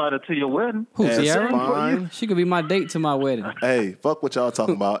you won't invite her to your wedding. Who, As Sierra? fine. She could be my date to my wedding. Hey, fuck what y'all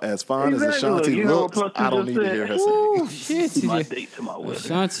talking about. As fine as Exactly. Ashanti You know, looks, plus you I don't just need to said, hear her Ooh, sing. shit. My date to my wedding.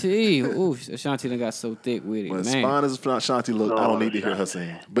 Ashanti. Ooh, Ashanti done got so thick with it, But as man. fine as Ashanti looks, I don't need to hear her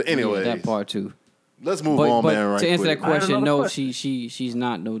sing. But anyway, Yeah, that part too. let's move on, man. Right to answer quick. that question, another no, question. she's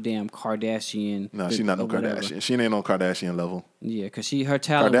not no damn Kardashian. No, she's not no or whatever. Kardashian. She ain't on Kardashian level. Yeah, because her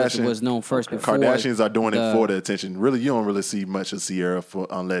talent was known first before. Kardashians are doing it for the attention. Really, you don't really see much of Sierra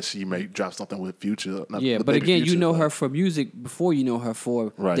unless she may drop something with Future. Yeah, but maybe again, you Future, know but- her for music before you know her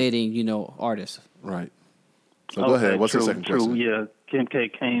for Right. dating, artists. Right. So go ahead. What's your second question? Yeah, Kim K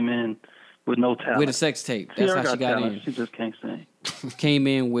came in with no talent. With a sex tape. That's Sierra how she got talent. in. She just can't sing. Came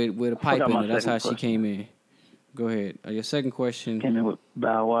in with a pipe forgot in my it. That's how second she came in. Go ahead. Your second question. Came in with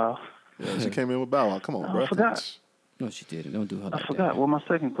Bow Wow. Yeah, she came in with Bow Wow. Come on, bro. I forgot. No, she didn't. Don't do her I like forgot that. what my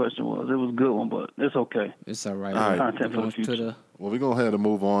second question was. It was a good one, but it's okay. It's all right. All right. Content for the Going to future. the- Well, we're going to have to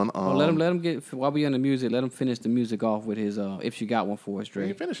move on. let him get, while we on the music, let him finish the music off with his, if you got one for us, We Dre.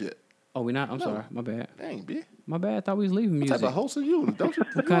 ain't finished yet. Oh, we not? I'm sorry. My bad. Dang, B. My bad. I thought we was leaving What music. type of host are you? Don't you?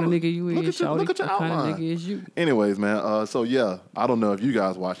 What kind of nigga you Look is, at your, shawty? look at your What kind of outline. nigga is you? Anyways, man. So yeah, I don't know if you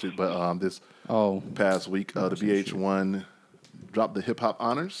guys watched it, but this Oh, past week, the VH1 dropped the hip hop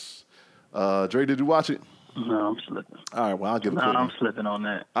honors. Dre, did you watch it? No, I'm slipping. All right. Well, I'll give a No, quick. I'm slipping on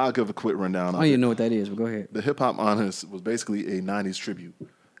that. I'll give a quick rundown. I Of don't it. even know what that is, but go ahead. The hip hop honors was basically a '90s tribute,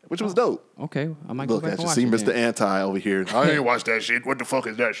 which was dope. Okay, I might go Look back at and you. watch See it Mr. then. Anti over here. I ain't watched that shit. What the fuck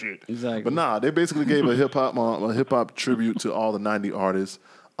is that shit? Exactly. But nah, they basically gave a hip hop tribute to all the '90 artists.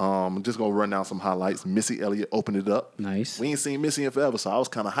 Just gonna run down some highlights. Missy Elliott opened it up. Nice. We ain't seen Missy in forever, so I was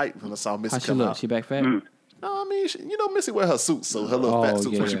kind of hyped when I saw Missy How she come look? out. She back fat? No, I mean, Missy wear her suits, so her little fat Oh,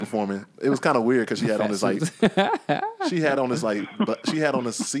 suits yeah, when she yeah. performing. It was kind of weird because she had on Fat this like, suits. she had on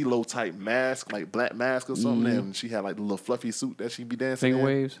this CeeLo type mask, like black mask or something, and she had like the little fluffy suit that she be dancing Finger in.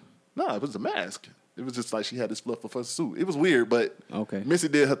 waves? No, it was a mask. It was just like she had this fluff of her suit. It was weird, but Okay. Missy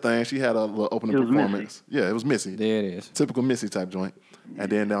did her thing. She had a little opening It was performance. Yeah, it was Missy. There it is. Typical Missy type joint.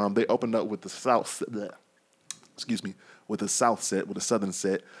 And then they opened up with the with the South set, with the Southern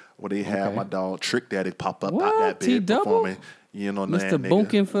set, where they had Okay. my dog Trick Daddy pop up out What? that bed T-Double? performing. You know, Mr. that nigga.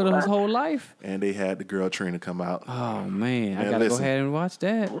 Bunkin for his whole life? And they had the girl Trina come out. Oh, man. I Man, got to go listen. ahead and watch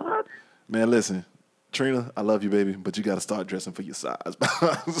that. Man, listen, Trina, I love you, baby, but you got to start dressing for your size.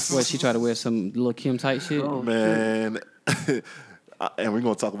 What, she tried to wear some little Kim type shit? Man, and we're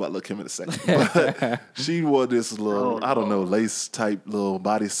gonna talk about Lil' Kim in a second. But she wore this little, I don't know, lace type little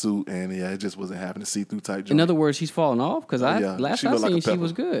bodysuit, and yeah, it just wasn't happening. See-through type joint. In other words, she's falling off? Because Yeah, last she I looked seen, like a she pepper.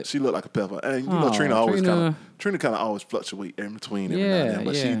 was good. She looked like a pepper, and you Oh, know Trina always Trina. Trina kind of always fluctuate in between every now and then,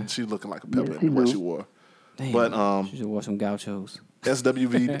 but Yeah. she looking like a pepper she in what do. she wore. Damn, But she should wear some gauchos.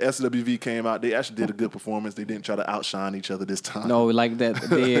 SWV came out. They actually did a good performance. They didn't try to outshine each other this time. No, like that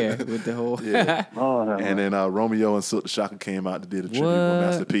there with the whole... Yeah. Oh, that And then Romeo and Silk the Shocker came out to do the tribute What? with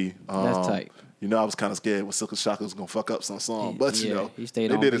Master P. That's tight. You know, I was kind of scared when Silk the Shocker was gonna fuck up some song, but you Yeah, know, he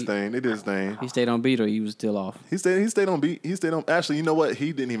stayed they on did his beat. thing. They did his thing. He stayed on beat or he was still off? He stayed on beat. He stayed on. Actually, you know what?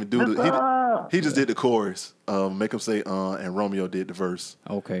 He didn't even do he just did the chorus. Make him say and Romeo did the verse.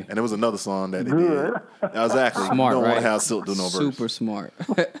 Okay. And there was another song that they did. Exactly. Smart, you don't right? want to have Silk do no verse. Super smart.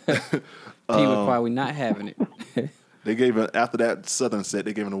 P was probably not having it. They gave after that Southern set,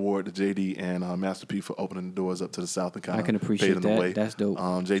 they gave an award to JD and Master P for opening the doors up to the South and kind I of can appreciate paving the that. way. That's dope.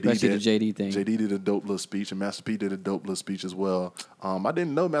 JD Especially did, the JD thing. JD did a dope little speech, and Master P did a dope little speech as well. I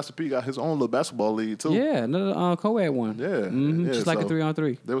didn't know Master P got his own little basketball league too. Yeah, another co-ed one. Yeah, Mhm, yeah, just like a so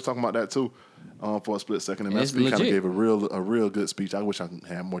 3-on-3. They were talking about that too for a split second. And And Master it's P kind of legit. gave a real good speech. I wish I could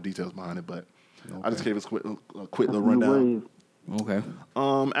have more details behind it, but I just gave a quick little rundown. Okay.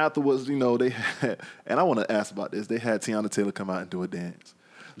 Afterwards, you know, they had, and I want to ask about this. They had Tiana Taylor come out and do a dance.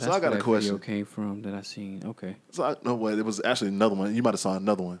 So I got a question. Video came from that I seen. Okay. So I know what it was actually another one. You might have saw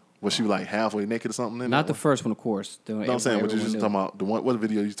another one. Was she like halfway naked or something? Not the first one, of course. No, I'm saying, but you just talking about the one. What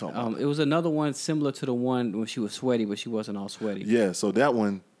video you talking about? It was another one similar to the one when she was sweaty, but she wasn't all sweaty. Yeah. So that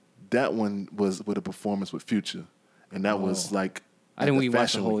one was with a performance with Future, and that was like. I didn't even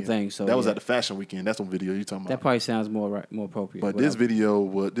watch the whole thing. So that was at the fashion weekend. That's one video you talking about. That probably sounds more appropriate. But this video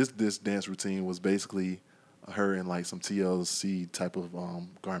was this dance routine was basically her in like some TLC type of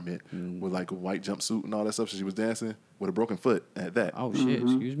garment with like a white jumpsuit and all that stuff. So she was dancing with a broken foot at that. Oh shit!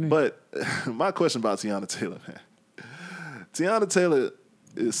 Excuse me. But my question about Tiana Taylor, man. Tiana Taylor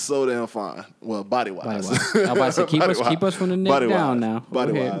is so damn fine. Well, body wise. I was about to say keep us from the neck down now.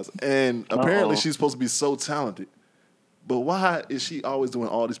 Body wise, and apparently she's supposed to be so talented. But why is she always doing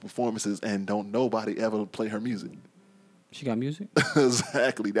all these performances and don't nobody ever play her music? She got music?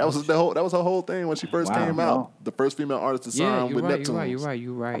 Exactly. That was her whole thing when she first came out. The first female artist to sign with Neptunes.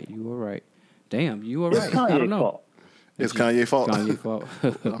 You were right. Damn, you were right. I don't know. It's Kanye's fault. Kanye's fault.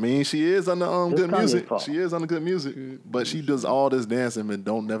 I mean, she is under good music. She is under good music, but she does all this dancing and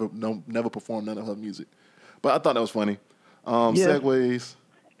don't never perform none of her music. But I thought that was funny. Segues.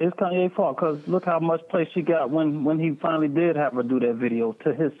 It's Kanye's fault because look how much play she got when he finally did have her do that video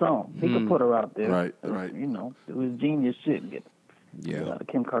to his song. He could put her out there. Right. You know, it was genius shit. Get out of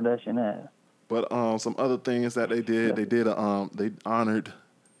Kim Kardashian ass. But some other things that they did, they honored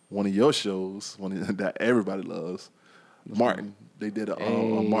one of your shows, that everybody loves, Martin. They did a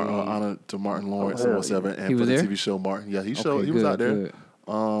honor to Martin Lawrence and whatever, and for the TV show Martin. Yeah, he was out there. Good.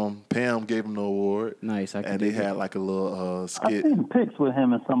 Pam gave him the award. Nice. And they had like a little skit. I seen pics with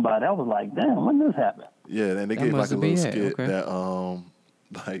him and somebody. I was like, damn, when this happened? Yeah, and they gave like a little skit that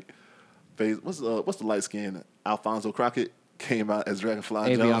like what's the light skin Alfonso Crockett came out as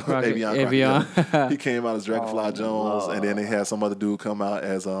Dragonfly Jones. Avion. He came out as Dragonfly Jones, and then they had some other dude come out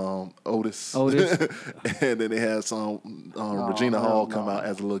as Otis. And then they had some Regina Hall come out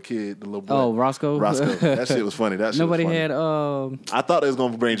as a little kid, the little boy. Oh, Roscoe. That shit was funny. Nobody was funny. had. I thought they was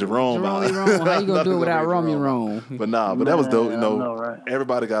gonna bring Jerome out. How you gonna do it without Rome? But but that was dope. You know, right.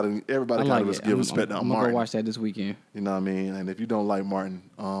 Everybody got to give respect to Martin. I'm gonna go watch that this weekend. You know what I mean? And if you don't like Martin,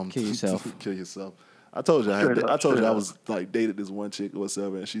 kill yourself. Kill yourself. I told you I was like dated this one chick or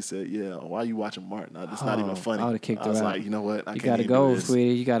whatever, and she said, "Yeah, why are you watching Martin? It's not even funny." I would have kicked her out. I was like, you know what? You gotta go,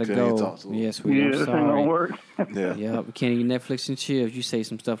 sweetie. You gotta go. Yeah, sweetie. I'm sorry. This ain't gonna work. Yeah. We can't eat Netflix and chill if you say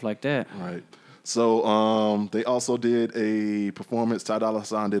some stuff like that. Right. So they also did a performance. Ty Dolla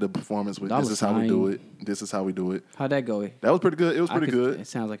 $ign did a performance with "This Is How We Do It." This is how we do it. How'd that go? That was pretty good. It was pretty good. It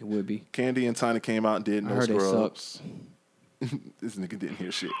sounds like it would be. Candy and Tiny came out and did No Scrubs. This nigga didn't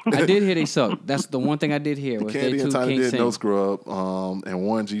hear shit. I did hear they sucked. That's the one thing I did hear. Was Candy and Tiny did No Scrub, and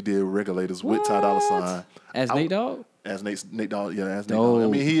Warren G did Regulators with Ty Dolla $ign. As Nate Dogg? As Nate Dogg, yeah, as Nate Dogg. I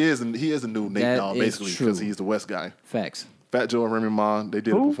mean, he is a new Nate Dogg, basically, because he's the West guy. Facts. Fat Joe and Remy Ma, they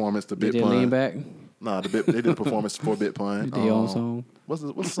did a performance to Bit Pun. They did Lean Back? Nah, they did a performance for Bit Pun. Their own song. What's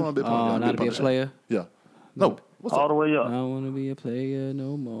the song Bit Pun? Not to Be a Player? Yeah. No. All the way up. I don't want to be a player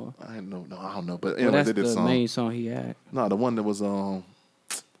no more. I don't know. But anyway, that's they did the song. main song he had. No, the one that was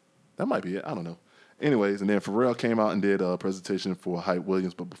that might be it. I don't know. Anyways, and then Pharrell came out and did a presentation for Hype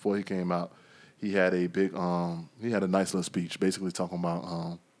Williams. But before he came out, he had a big he had a nice little speech, basically talking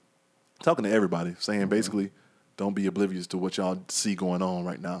about talking to everybody, saying basically, don't be oblivious to what y'all see going on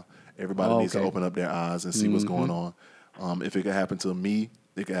right now. Everybody needs to open up their eyes and see what's going on. If it could happen to me,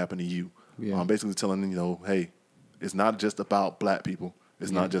 it could happen to you. Yeah. Basically telling them, hey, it's not just about black people.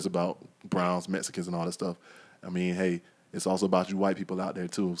 It's not just about Browns, Mexicans, and all that stuff. I mean, hey, it's also about you white people out there,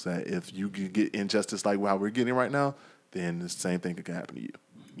 too. So that if you get injustice like how we're getting right now, then the same thing could happen to you.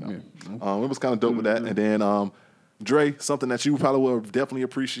 It was kind of dope with that. And then Dre, something that you probably will definitely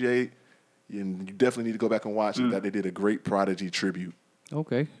appreciate, and you definitely need to go back and watch, is that they did a great Prodigy tribute.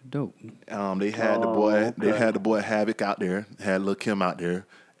 Okay, dope. They had the boy Havoc out there, had Lil' Kim out there,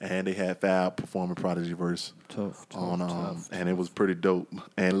 and they had Fab performing Prodigy verse tough. And it was pretty dope.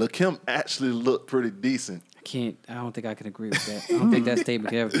 And Lil' Kim actually looked pretty decent. I don't think I can agree with that. I don't think that statement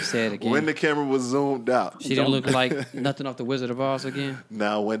can ever be said again. When the camera was zoomed out. She didn't look like nothing off the Wizard of Oz again.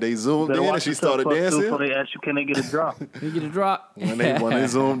 Now, when they zoomed in and she started dancing. So they asked you, can they get a drop? Can you get a drop? When they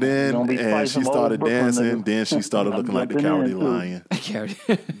zoomed in and she started dancing, then she started looking like the Cowardly Lion.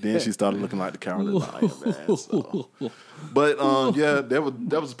 Then she started looking like the Cowardly Lion, man. So. But,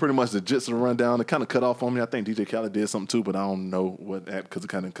 that was pretty much the Jitsu rundown. It kind of cut off on me. I think DJ Khaled did something too, but I don't know what that, because it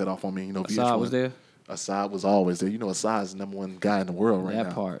kind of cut off on me. You know, Assad was there? Assad was always there. You know, Assad is the #1 guy in the world right now.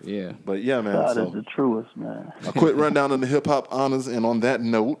 That part, yeah. But yeah, man. Assad is the truest, man. A quick rundown on the hip hop honors, and on that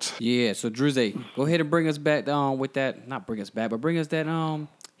note, yeah. So Drizzy, go ahead and bring us back with that. Not bring us back, but bring us that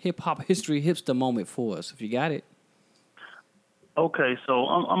hip hop history hipster moment for us, if you got it. Okay, so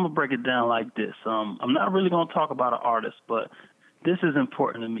I'm gonna break it down like this. I'm not really gonna talk about an artist, but this is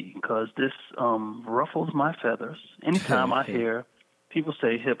important to me because this ruffles my feathers. Anytime I hear people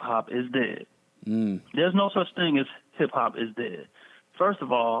say hip hop is dead, there's no such thing as hip hop is dead. First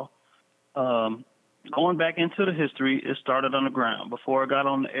of all, going back into the history, it started underground before it got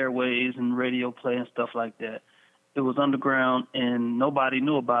on the airways and radio play and stuff like that. It was underground and nobody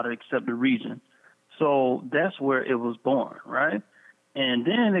knew about it except the region. So that's where it was born, right? And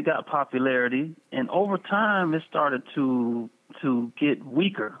then it got popularity, and over time it started to get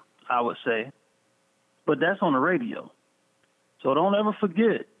weaker, I would say. But that's on the radio. So don't ever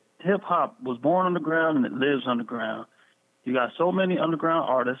forget, hip-hop was born underground and it lives underground. You got so many underground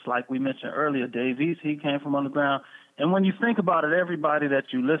artists, like we mentioned earlier, Dave East, he came from underground. And when you think about it, everybody that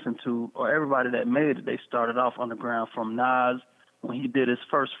you listen to or everybody that made it, they started off underground, from Nas, when he did his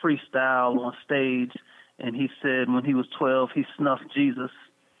first freestyle on stage, and he said when he was 12, he snuffed Jesus.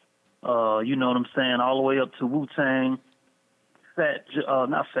 You know what I'm saying? All the way up to Wu-Tang,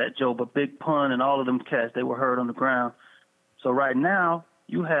 not Fat Joe, but Big Pun and all of them cats, they were heard on the ground. So right now,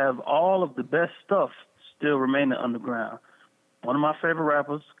 you have all of the best stuff still remaining underground. One of my favorite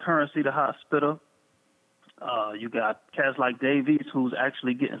rappers, Currency, the Hot Spitter. You got cats like Dave East, who's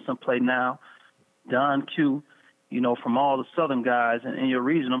actually getting some play now. Don Q, you know, from all the Southern guys in your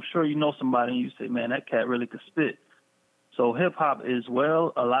region. I'm sure you know somebody and you say, man, that cat really could spit. So hip-hop is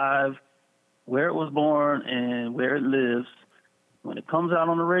well alive where it was born and where it lives. When it comes out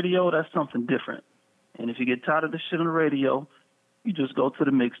on the radio, that's something different. And if you get tired of the shit on the radio, you just go to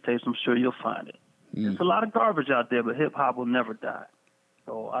the mixtapes. I'm sure you'll find it. There's a lot of garbage out there, but hip-hop will never die.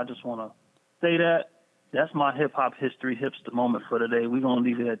 So I just want to say that. That's my hip-hop history hipster moment for today. We're going to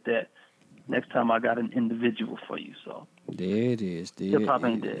leave it at that. Next time I got an individual for you. So there it is. Hip-hop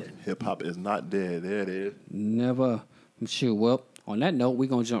ain't dead. Hip-hop is not dead. There it is. Never. Sure. Well, on that note, we're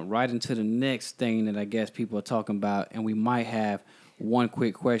going to jump right into the next thing that I guess people are talking about, and we might have one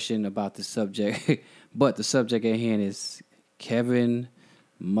quick question about the subject. But the subject at hand is Kevin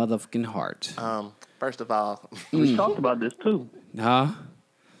motherfucking Hart. First of all, we talked about this too. Huh?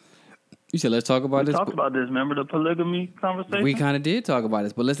 You said let's talk about this. We talked about this. Remember the polygamy conversation? We kind of did talk about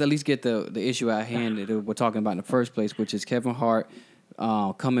this, but let's at least get the issue at hand that we're talking about in the first place, which is Kevin Hart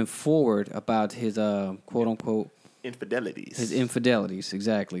coming forward about his quote unquote infidelities. His infidelities,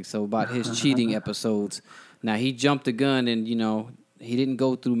 exactly. So about his cheating episodes. Now he jumped the gun, and he didn't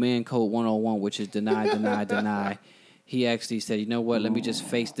go through Man Code 101, which is deny. He actually said, you know what? Let me just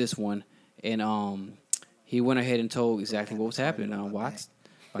face this one, and he went ahead and told exactly what was happening. Now, Watts.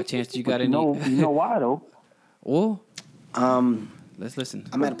 By chance, you got any? You know why though? Well, let's listen.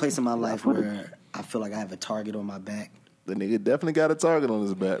 I'm at a place in my life where I feel like I have a target on my back. The nigga definitely got a target on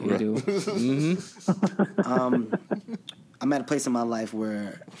his back, bro. He do. I'm at a place in my life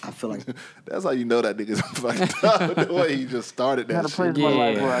where I feel like that's how you know that nigga's fucked up. The way he just started that. I'm at a place in my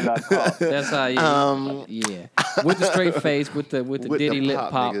life where I got caught. That's how you. With the straight face, with the Diddy lip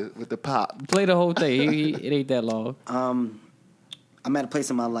pop, nigga, with the pop. Play the whole thing. It ain't that long. I'm at a place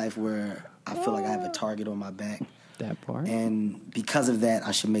in my life where I feel like I have a target on my back. That part. And because of that,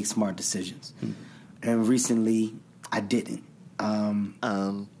 I should make smart decisions. And recently, I didn't. I'm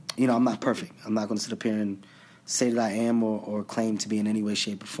not perfect. I'm not going to sit up here and say that I am or claim to be in any way,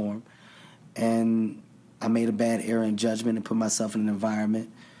 shape, or form. And I made a bad error in judgment and put myself in an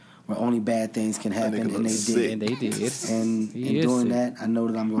environment where only bad things can happen, and they did. And they did. And in doing that, I know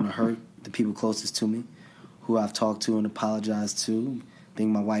that I'm going to hurt the people closest to me, who I've talked to and apologized to,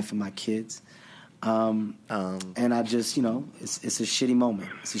 being my wife and my kids. And I just, it's a shitty moment.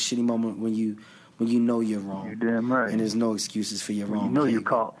 It's a shitty moment when you know you're wrong. You're damn right. And there's no excuses for your wrong. You know you're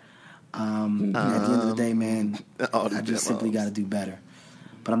caught. At the end of the day, man, I just simply got to do better.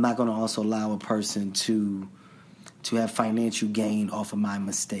 But I'm not going to also allow a person to have financial gain off of my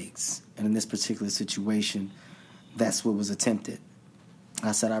mistakes. And in this particular situation, that's what was attempted.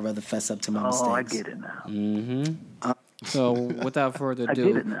 I said I'd rather fess up to my mistakes. Oh, I get it now. Mm-hmm. So without further ado, I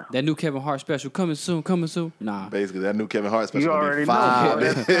get it now. That new Kevin Hart special coming soon. Nah. Basically, that new Kevin Hart special you gonna already be 5. know.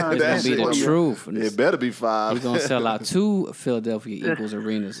 It's gonna be the truth. It better be 5. He's gonna sell out 2 Philadelphia Eagles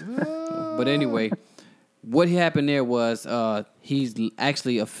arenas. But anyway, what happened there was he's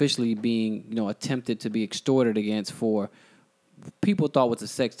actually officially being attempted to be extorted against for. People thought it was a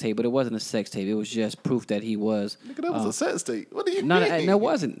sex tape, but it wasn't a sex tape. It was just proof that he was. Nigga, that was a sex tape. What do you mean? No, it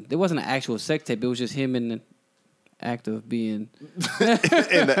wasn't. There wasn't an actual sex tape. It was just him in the act of being.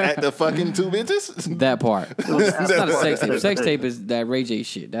 In the act of fucking 2 bitches? That part. It's not a sex tape. Sex tape is that Ray J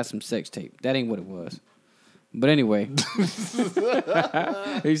shit. That's some sex tape. That ain't what it was. But anyway,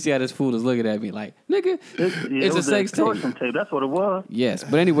 you see how this fool is looking at me like, nigga, it's a sex tape. That's what it was. Yes,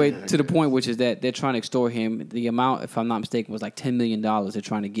 but anyway, to the point, which is that they're trying to extort him. The amount, if I'm not mistaken, was like $10 million they're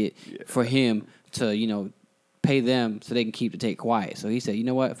trying to get for him to, pay them so they can keep the tape quiet. So he said, you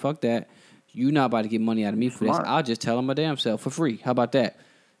know what, fuck that. You not about to get money out of me for this. I'll just tell him my damn self for free. How about that?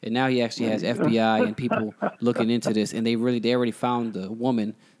 And now he actually has FBI and people looking into this, and they already found the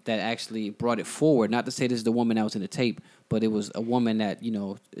woman that actually brought it forward. Not to say this is the woman that was in the tape, but it was a woman that,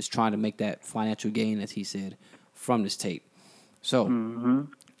 is trying to make that financial gain, as he said, from this tape. So,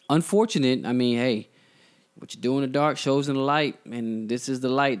 unfortunate. I mean, hey, what you do in the dark shows in the light, and this is the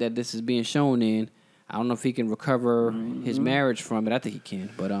light that this is being shown in. I don't know if he can recover his marriage from it. I think he can,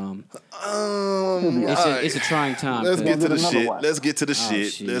 but it's a trying time. Let's get to the shit. Let's get to the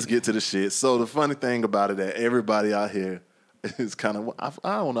shit. Let's get to the shit. So the funny thing about it that everybody out here is kind of, I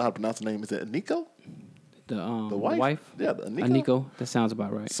don't know how to pronounce the name. Is it Aniko? The wife? Yeah, the Aniko. Aniko. That sounds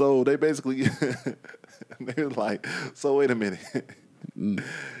about right. So they basically, they're like, so wait a minute.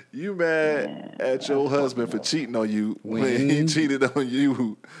 You mad at your husband for cheating on you when he cheated on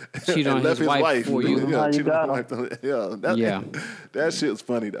you? Cheated on his wife for you. That shit's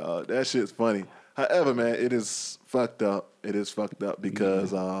funny, dog. That shit's funny. However, man, it is fucked up. It is fucked up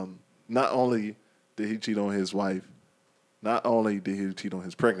because not only did he cheat on his wife, not only did he cheat on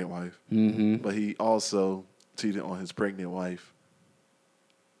his pregnant wife, but he also cheated on his pregnant wife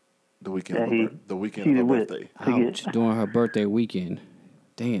the weekend of her birthday. Ouch, during her birthday weekend.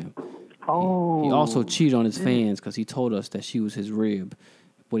 Damn. Oh. He also cheated on his fans because he told us that she was his rib.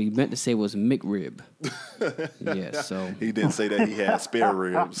 What he meant to say was McRib. Yeah, so. He didn't say that he had spare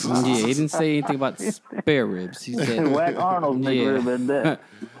ribs. Yeah, he didn't say anything about spare ribs. He said Whack Arnold's McRib at that.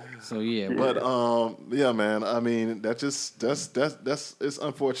 So yeah, but yeah, man. I mean, that's it's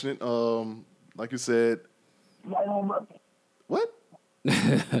unfortunate. Like you said, what?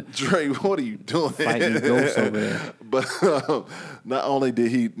 Dre, what are you doing? Fighting ghosts over there. But not only did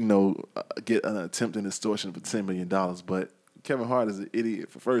he, get an attempted extortion for $10 million, but Kevin Hart is an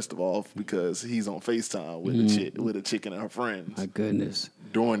idiot. First of all, because he's on FaceTime with a chick and her friends. My goodness.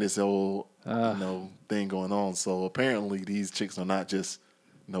 During this whole thing going on, so apparently these chicks are not just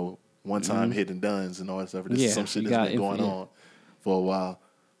one time hit and dones and all that stuff. This is some shit that's been going on for a while.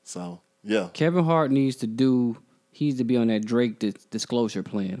 So yeah, Kevin Hart needs to be on that Drake disclosure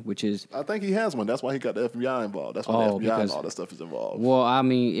plan, which is... I think he has one. That's why he got the FBI involved. That's why the FBI and all that stuff is involved. Well, I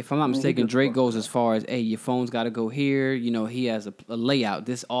mean, if I'm not mistaken, Drake goes as far as, hey, your phone's got to go here. He has a layout.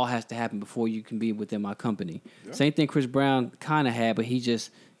 This all has to happen before you can be within my company. Yeah. Same thing Chris Brown kind of had, but he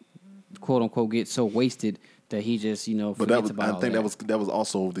just, quote unquote, gets so wasted that he just, but that was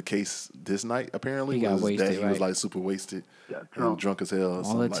also the case this night. Apparently, he got wasted. He was like super wasted, drunk as hell.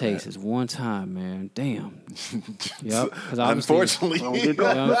 All it takes is one time, man. Damn. Yep. Unfortunately, you know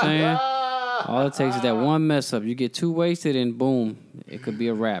what I'm saying? All it takes is that one mess up. You get too wasted, and boom, it could be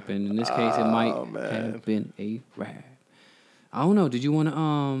a wrap. And in this case, it might have been a wrap. I don't know. Did you want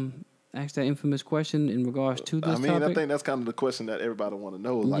to ask that infamous question in regards to this topic? I think that's kind of the question that everybody want to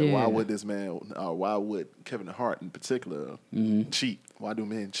know. Like, why would this man, why would Kevin Hart in particular cheat? Why do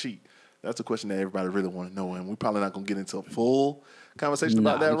men cheat? That's a question that everybody really want to know. And we're probably not going to get into a full conversation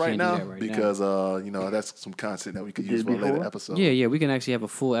about that right now because, that's some content that we could use for a later episode. Yeah, we can actually have a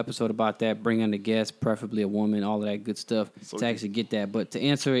full episode about that, bring on a guest, preferably a woman, all of that good stuff to actually get that. But to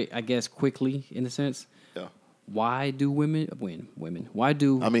answer it, I guess, quickly, in a sense, why do women win? Why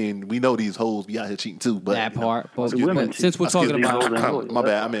do... I mean, we know these hoes be out here cheating too, but... That part. But since we're talking about... My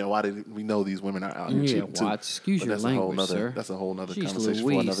bad. I mean, why did we know these women are out here cheating too? Excuse your language, sir. That's a whole nother conversation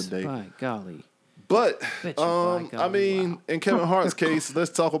for another day. By golly. But, I mean, in Kevin Hart's case, let's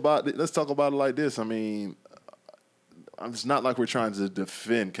talk about it like this. I mean, it's not like we're trying to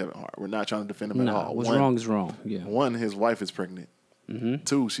defend Kevin Hart. We're not trying to defend him at all. What's wrong is wrong. Yeah. One, his wife is pregnant.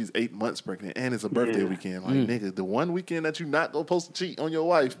 2, she's 8 months pregnant, and it's a birthday weekend. Like, nigga, the one weekend that you're not supposed to cheat on your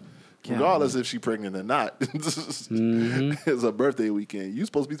wife, regardless if she's pregnant or not, it's a birthday weekend. You're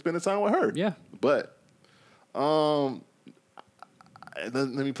supposed to be spending time with her. Yeah. But, let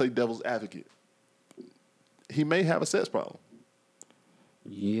me play devil's advocate. He may have a sex problem.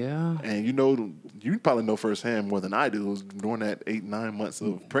 Yeah. And you probably know firsthand more than I do, during that 8-9 months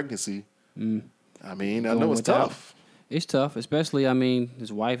of pregnancy. I mean, I know it's tough. It's tough, especially, I mean,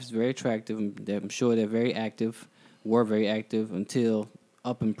 his wife is very attractive. I'm sure they're very active, were very active until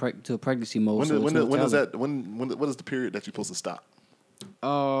until pregnancy mode. What is the period that you're supposed to stop?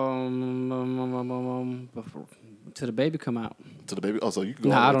 Till the baby come out. To the baby? Oh, so you can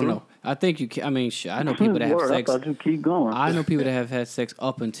go I don't know. I think you can. I mean, I know people that have sex. I thought you keep going. I know people that have had sex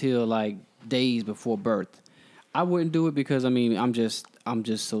up until like days before birth. I wouldn't do it because I mean I'm just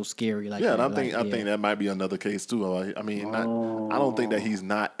so scary. Like yeah, that. and I think that might be another case too. I mean, I don't think that he's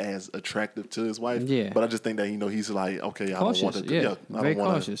not as attractive to his wife. Yeah. But I just think that he's like, okay, cautious. I don't want to. I very don't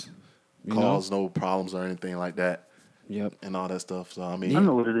want cautious. to cause no problems or anything like that. Yep. And all that stuff. So I mean, I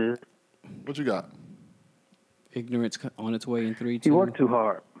know what it is. What you got? Ignorance on its way in 3, 2. He worked too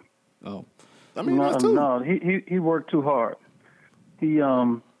hard. Oh. I mean, that's too. No, he worked too hard.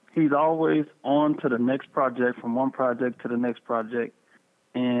 He's always on to the next project, from one project to the next project,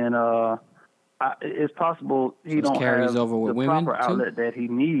 and it's possible he don't have the proper outlet that he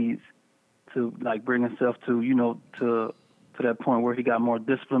needs to like bring himself to to that point where he got more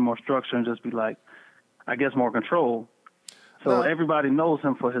discipline, more structure, and just be like, I guess, more control. So everybody knows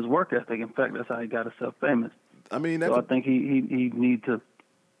him for his work ethic. In fact, that's how he got himself famous. I mean, so I think he need to.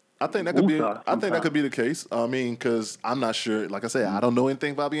 I think that could be. I think that could be the case. I mean, because I'm not sure. Like I said, I don't know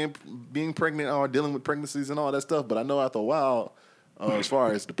anything about being pregnant or dealing with pregnancies and all that stuff. But I know after a while, as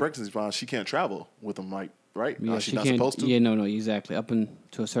far as the pregnancy, she can't travel with them, right? Yeah, she's not supposed to. Yeah, no, exactly. Up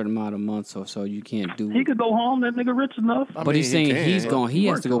to a certain amount of months or so, you can't do. He could go home. That nigga rich enough. But he's saying he's going. He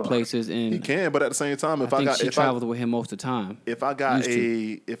has to go places, and he can. But at the same time, she traveled with him most of the time. If I got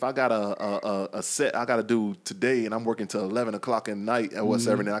a set I got to do today, and I'm working till 11 o'clock at night at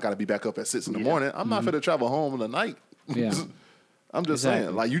whatever, and I got to be back up at 6 in the morning. I'm not going to travel home in the night. Yeah, I'm just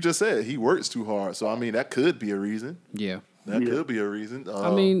saying. Like you just said, he works too hard. So I mean, that could be a reason. Yeah. That could be a reason. I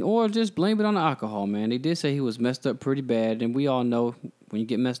mean, or just blame it on the alcohol, man. They did say he was messed up pretty bad, and we all know when you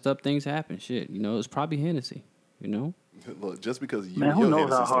get messed up, things happen. Shit, it's probably Hennessy, Look, just because you who knows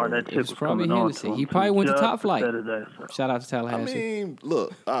how hard that chick was probably coming Hennessy. on to He probably went to Top Flight. Saturday, so. Shout out to Tallahassee. I mean,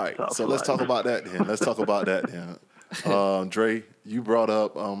 look, all right. So let's talk about that then. Let's talk about that then. Dre, you brought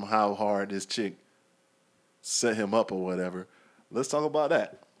up how hard this chick set him up or whatever. Let's talk about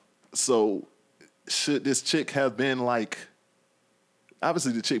that. So, should this chick have been like?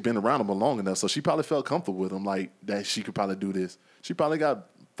 Obviously, the chick been around him long enough, so she probably felt comfortable with him, like that she could probably do this. She probably got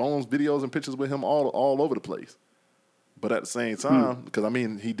phones, videos, and pictures with him all over the place. But at the same time, because I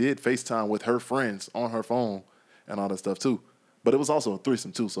mean, he did FaceTime with her friends on her phone and all that stuff too. But it was also a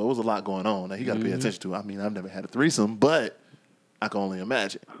threesome too, so it was a lot going on that he got to pay attention to. I mean, I've never had a threesome, but I can only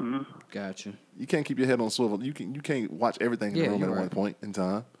imagine. Gotcha. You can't keep your head on swivel. You can't watch everything in the room at one point in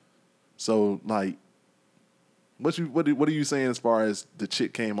time. So like. What are you saying as far as the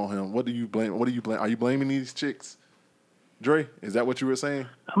chick came on him? What do you blame? Are you blaming these chicks? Dre, is that what you were saying?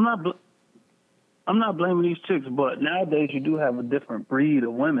 I'm not blaming these chicks, but nowadays you do have a different breed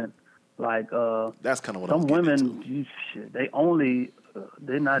of women. Like that's kind of what some women.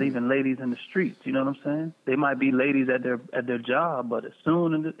 They're not even ladies in the streets. You know what I'm saying? They might be ladies at their job, but as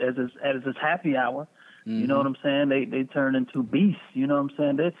soon as it's happy hour, you know what I'm saying? They turn into beasts. You know what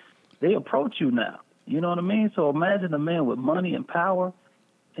I'm saying? They approach you now. You know what I mean? So imagine a man with money and power.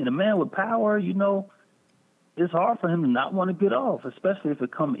 And a man with power, it's hard for him to not want to get off, especially if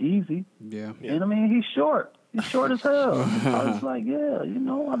it come easy. Yeah. And I mean, he's short. He's short as hell. I was like,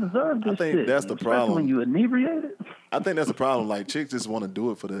 I deserve this shit. I think that's the problem. When you inebriated. I think that's the problem. Like, chicks just want to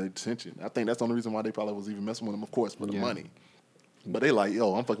do it for the attention. I think that's the only reason why they probably was even messing with him, of course, for the money. But they like,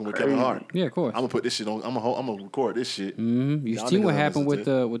 I'm fucking with Kevin Hart. Yeah, of course. I'm gonna put this shit on. I'm gonna record this shit. Mm-hmm. You see what happened with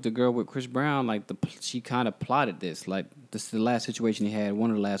the girl with Chris Brown? Like she kind of plotted this. Like this is the last situation he had.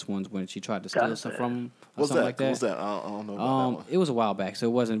 One of the last ones when she tried to steal something from him. Or something like that. What's that? I don't know. About that one. It was a while back, so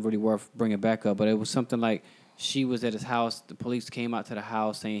it wasn't really worth bringing back up. But it was something like she was at his house. The police came out to the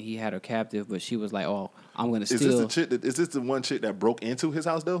house saying he had her captive, but she was like, "Oh, I'm gonna steal." Is this the one chick that broke into his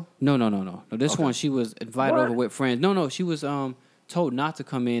house though? No. This one she was invited over with friends. No, she was told not to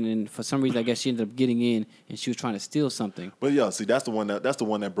come in, and for some reason, I guess she ended up getting in, and she was trying to steal something. But yeah, see, that's the one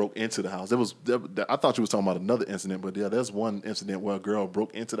that broke into the house. I thought you was talking about another incident, but yeah, there's one incident where a girl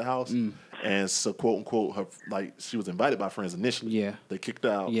broke into the house, and so quote unquote, her she was invited by friends initially. Yeah, they kicked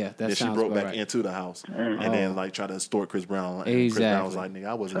her out. Yeah, then she broke back into the house, and then tried to extort Chris Brown. And Chris Brown was like, "Nigga,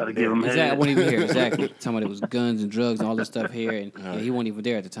 I wasn't even there." Exactly, I wasn't even here. Exactly, talking about it was guns and drugs and all this stuff here, and he wasn't even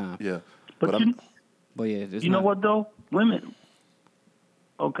there at the time. Yeah, but you know what though, women.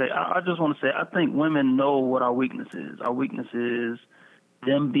 Okay, I just want to say, I think women know what our weakness is. Our weakness is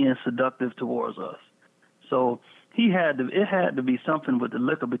them being seductive towards us. So it had to be something with the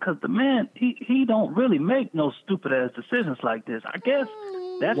liquor, because the man, he don't really make no stupid ass decisions like this. I guess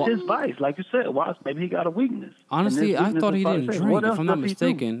that's his vice. Like you said, maybe he got a weakness. Honestly, I thought he didn't drink. If I'm not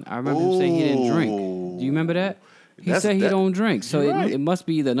mistaken, I remember him saying he didn't drink. Do you remember that? He said he don't drink. So it must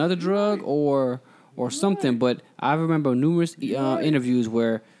be either another drug or something, but I remember numerous interviews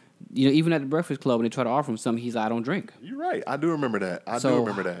where, even at the Breakfast Club when they try to offer him something, he's like, I don't drink. You're right. I do remember that. I do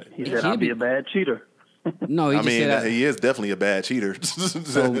remember that. He said, I'll be a bad cheater. No, he I just mean, said he is definitely a bad cheater.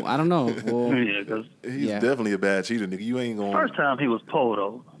 so I don't know. Well, Yeah, because He's definitely a bad cheater, nigga. You ain't gonna. first time he was pulled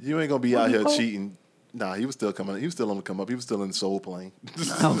though. You ain't gonna be Was out he here pulled? cheating. Nah, he was still coming. He was still on the come up. He was still in the soul plane.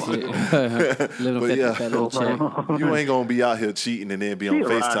 oh shit. Living But yeah. that little check. You ain't gonna be out here cheating and then be on He a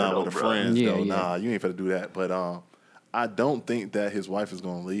rider, FaceTime though, with a bro. friend. Yeah, though. yeah. Nah, you ain't finna do that. But I don't think that his wife is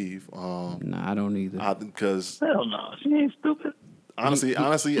gonna leave. Nah, I don't either. Because Hell no, she ain't stupid. honestly,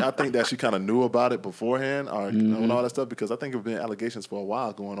 I think that she kind of knew about it beforehand or and all that stuff because I think there have been allegations for a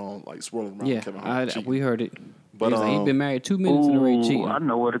while going on, like swirling around Yeah, Kevin Hart. cheating. we heard it. But, He was like, he's been married 2 minutes and already Ooh, cheating. I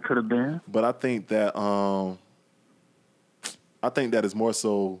know what it could have been. But I think that it's more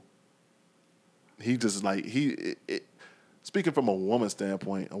so he just like speaking from a woman's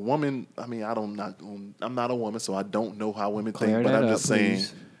standpoint, a woman. I mean, I'm not a woman, so I don't know how women Clear think. But that I'm up, just saying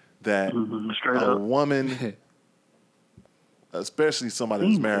please. that Straight a up. woman, especially somebody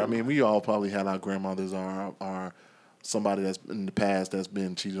that's married. I mean, we all probably had our grandmothers or somebody that's in the past that's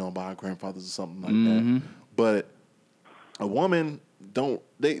been cheated on by our grandfathers or something like that. But a woman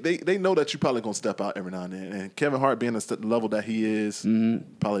they know that you probably gonna step out every now and then. And Kevin Hart being the level that he is,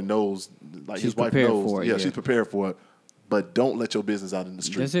 probably knows like She's his wife prepared knows. for it, yeah, yeah. she's prepared for it. But don't let your business out in the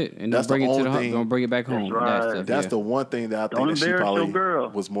street. That's it. And that's don't bring the it to only the home. thing. Don't bring it back home. right. That's yeah. the one thing that I think Don't that she embarrass your probably girl.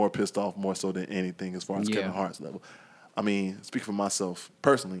 was more pissed off more so than anything as far as Yeah. Kevin Hart's level. I mean, speaking for myself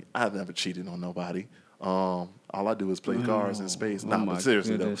personally, I have never cheated on nobody. All I do is play cards in space. Nah, my but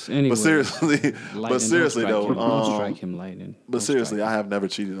seriously goodness. though. Anyways, But seriously though. Don't strike him lightning. But Don't seriously, strike I have never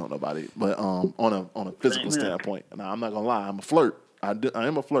cheated on nobody. But on a physical Same here. standpoint, now I'm not gonna lie, I'm a flirt. I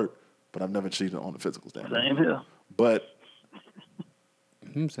am a flirt, but I've never cheated on a physical standpoint. Same here. But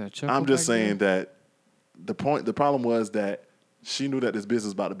him. I'm just saying that the problem was that she knew that this business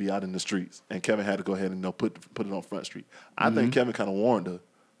was about to be out in the streets, and Kevin had to go ahead and put it on Front Street. I think Kevin kind of warned her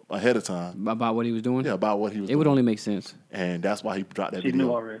ahead of time. About what he was doing? Yeah, about what he was It doing. would only make sense. And that's why he dropped that She video.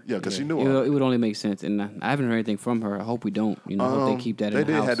 knew already. Yeah, because she Yeah. knew It already. would only make sense. And I haven't heard anything from her. I hope we don't. I hope they keep that in the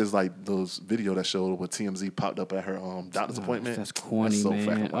They house. had this those video that showed where TMZ popped up at her doctor's appointment. That's corny, so man.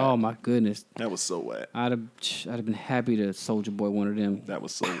 fucking whack. Oh, my goodness. That was so whack. I'd have been happy to Soldier Boy one of them. That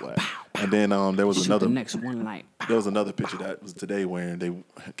was so whack. And then there was Shoot another the next one light. there was another picture that was today where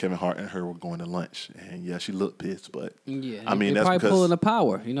Kevin Hart and her were going to lunch, and yeah, she looked pissed, but Yeah, I mean they're that's probably because pulling the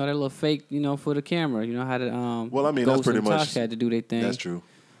power. That little fake, for the camera. You know how to well, I mean that's Ghost pretty and much Tosh had to do their thing. That's true.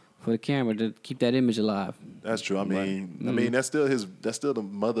 For the camera to keep that image alive. That's true. I mean that's still the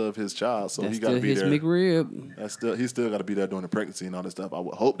mother of his child, so That's he got to still be his there. McRib. He's still got to be there during the pregnancy and all that stuff. I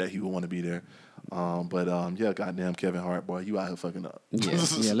would hope that he would want to be there. Yeah, goddamn Kevin Hart, boy, you out here fucking up.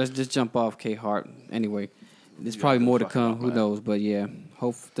 Yeah. Let's just jump off K Hart. Anyway, there's probably more to come. Who knows? But yeah,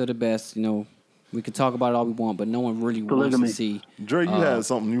 hope for the best. We can talk about it all we want, but no one really Polygamy. wants to see Dre, you had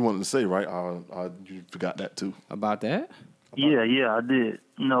something you wanted to say, right? You forgot that too. about that. Yeah, I did.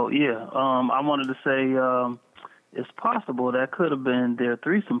 No, yeah. I wanted to say it's possible that could have been their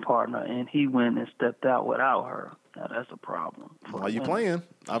threesome partner, and he went and stepped out without her. Now that's a problem. Why you playing?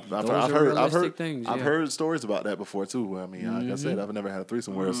 I've Those are realistic things, I've yeah. heard stories about that before too. I mean, like I said, I've never had a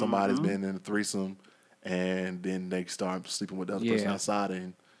threesome where somebody's been in a threesome and then they start sleeping with the other person Yeah. outside,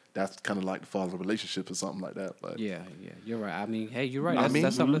 and that's kind of like the fall of a relationship or something like that. But Yeah, you're right. I mean, hey, you're right. I That's, mean,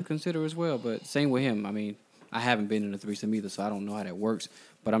 that's something to consider as well. But same with him. I mean, I haven't been in a threesome either, so I don't know how that works.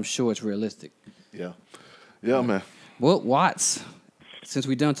 But I'm sure it's realistic. yeah, man. Well, Watts, since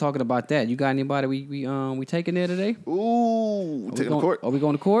we done talking about that, you got anybody we taking there today? Ooh, taking to court. Are we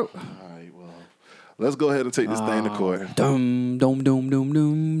going to court? All right, well, let's go ahead and take this thing to court. Dum dum dum dum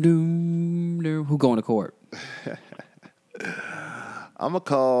dum dum. Dum. Who going to court? I'm gonna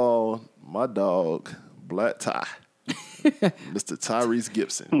call my dog Black Tie, Mr. Tyrese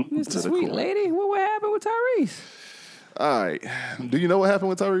Gibson, to Mr. the Sweet court. Lady. What happened with Tyrese? All right. Do you know what happened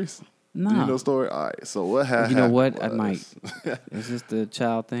with Tyrese? No. Do you know the story? All right. So what happened? You know what? I might. Is this the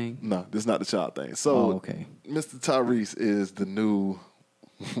child thing? No, this is not the child thing. So, okay. Mr. Tyrese is the new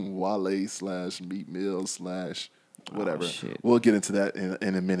Wale / Meat Mill / whatever. shit. We'll get into that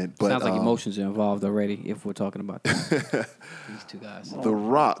in a minute. But Sounds like emotions are involved already if we're talking about that. These two guys. The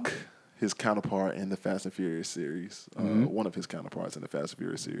Rock, his counterpart in the Fast and Furious series, one of his counterparts in the Fast and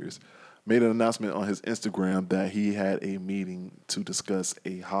Furious series, made an announcement on his Instagram that he had a meeting to discuss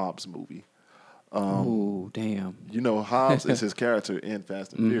a Hobbs movie. Oh, damn. You know, Hobbs is his character in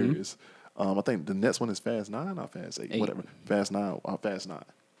Fast and Furious. I think the next one is Fast 9 or Fast 8, whatever. Fast 9 or Fast 9.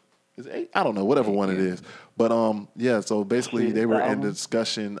 Is it 8? I don't know, whatever one it is. But yeah, so basically they were in the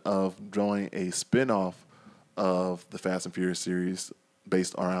discussion of drawing a spinoff of the Fast and Furious series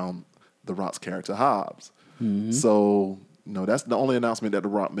based around The Rock's character Hobbs. So, that's the only announcement that The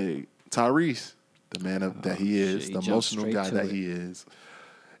Rock made. Tyrese the man that he is, shit, the he emotional jumped guy straight that to he is,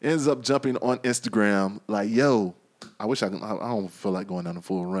 ends up jumping on Instagram like, yo, I wish I don't feel like going down the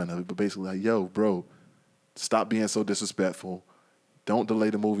full run of it, but basically like, yo, bro, stop being so disrespectful. Don't delay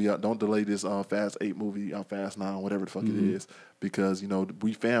the movie out. Don't delay this Fast 8 movie, Fast 9, whatever the fuck it is, because,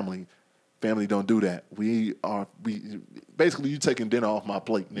 we family. Family don't do that. We basically you taking dinner off my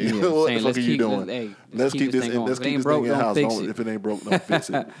plate, nigga. Yeah, What saying, the fuck are you doing? let's keep this thing in house. If it ain't broke, don't fix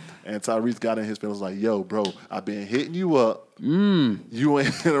it. And Tyrese got in his feelings like, yo, bro, I've been hitting you up. You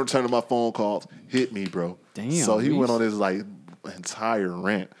ain't returning my phone calls. Hit me, bro. Damn. So he Reese. went on his like entire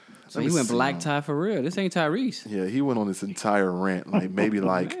rant. So he went black tie for real. This ain't Tyrese. Yeah, he went on this entire rant. Like maybe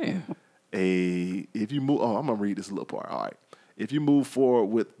like if you move. Oh, I'm gonna read this little part. All right. If you move forward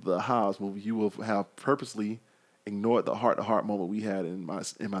with the Hobbs movie, you will have purposely ignored the heart-to-heart moment we had in my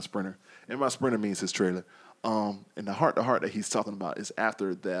Sprinter. And my Sprinter means his trailer. And the heart-to-heart that he's talking about is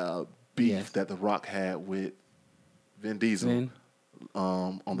after the beef that The Rock had with Vin Diesel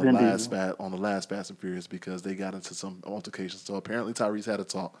on the last Fast and Furious, because they got into some altercations. So apparently Tyrese had a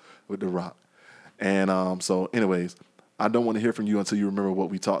talk with The Rock. And so anyways, I don't want to hear from you until you remember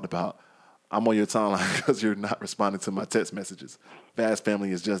what we talked about. I'm on your timeline because you're not responding to my text messages. Fast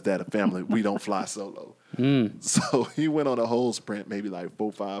family is just that, a family. We don't fly solo. So he went on a whole sprint, maybe like 4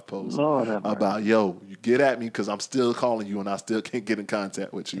 or 5 posts about, yo, you get at me because I'm still calling you and I still can't get in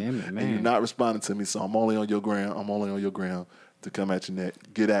contact with you. And you're not responding to me, so I'm only on your ground to come at your neck.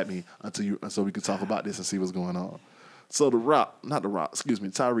 Get at me so we can talk about this and see what's going on. So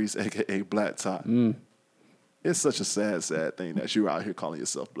Tyrese, a.k.a. Black Tie. It's such a sad thing that you're out here calling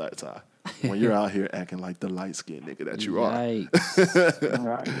yourself Black Tie when you're out here acting like the light-skinned nigga that you are.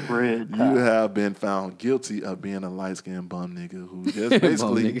 You have been found guilty of being a light-skinned bum nigga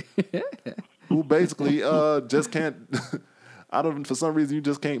who basically just can't. For some reason, you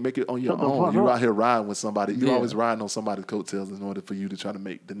just can't make it on your own. You're out here riding with somebody. You're always riding on somebody's coattails in order for you to try to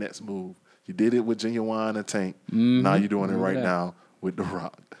make the next move. You did it with Genuine and Tank. Now you're doing it right now with The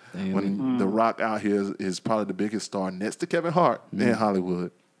Rock. When The Rock out here is probably the biggest star next to Kevin Hart in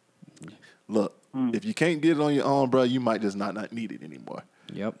Hollywood. Look, if you can't get it on your own, bro, you might just not need it anymore.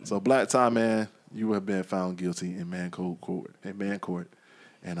 Yep. So Black Tie, man, you have been found guilty in man court.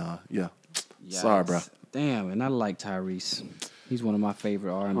 And sorry, bro. Damn, and I like Tyrese. He's one of my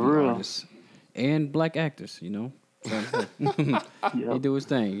favorite R&B artists and black actors. He do his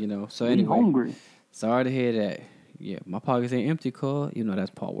thing. So anyway, hungry. Sorry to hear that. Yeah, my pockets ain't empty, Cole.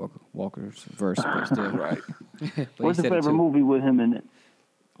 That's Paul Walker's verse, but still. Right. What's your favorite movie with him in it?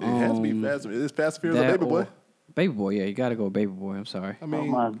 It has to be Fast. It's Fast and Furious or Baby Boy. Baby Boy, yeah, you gotta go Baby Boy. I'm sorry. I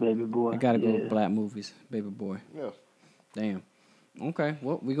mean, mine's Baby Boy. I gotta go with black movies, Baby Boy. Yeah. Damn. Okay,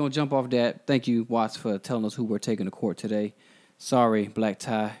 well, we're gonna jump off that. Thank you, Watts, for telling us who we're taking to court today. Sorry, Black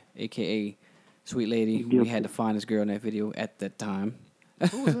Tie, aka Sweet Lady. We had to find this girl in that video at that time.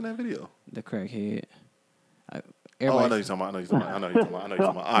 Who was in that video? The crackhead. I know you're talking about.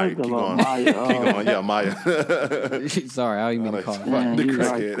 All right, keep going. Yeah, Maya. Sorry, I didn't mean to call her. The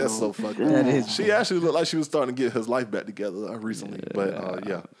crackhead. That's so fucked up. That is. She actually looked like she was starting to get her life back together recently. But,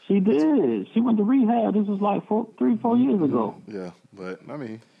 yeah. She did. She went to rehab. This was like 4 years ago. Yeah, but, I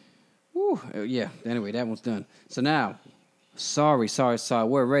mean. Woo. Yeah, anyway, that one's done. So now, sorry.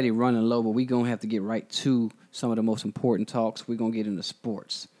 We're already running low, but we're going to have to get right to some of the most important talks. We're going to get into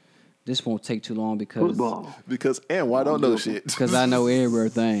sports. This won't take too long because... Football. Why don't know shit? Because I know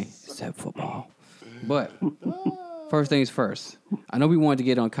everything except football. But first things first. I know we wanted to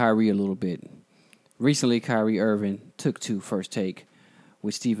get on Kyrie a little bit. Recently, Kyrie Irving took to First Take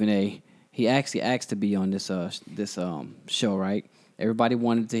with Stephen A. He actually asked to be on this show, right? Everybody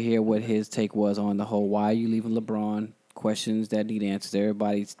wanted to hear what his take was on the whole why are you leaving LeBron, questions that need answers.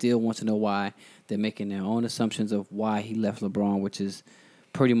 Everybody still wants to know why. They're making their own assumptions of why he left LeBron, which is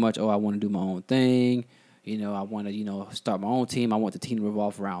pretty much, I want to do my own thing. I want to, start my own team. I want the team to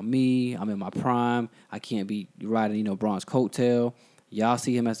revolve around me. I'm in my prime. I can't be riding, Bron's coattail. Y'all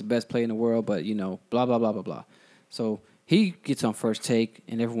see him as the best player in the world, but, blah, blah, blah, blah, blah. So he gets on First Take,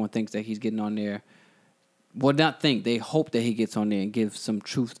 and everyone thinks that he's getting on there. Well, not think. They hope that he gets on there and gives some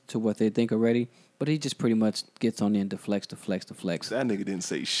truth to what they think already. But he just pretty much gets on there and deflects. That nigga didn't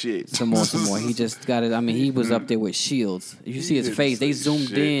say shit. Some more. He just got it. I mean, he was up there with shields. You see his face. They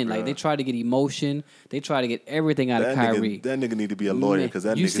zoomed in. Bro. Like, they tried to get emotion. They tried to get everything out of Kyrie. That nigga need to be a lawyer because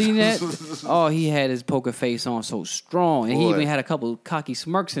that nigga... You seen that? Oh, he had his poker face on so strong. And he even had a couple cocky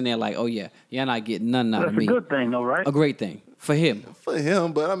smirks in there like, oh, yeah, you're not getting nothing out of me. That's a good thing, though, right? A great thing. For him.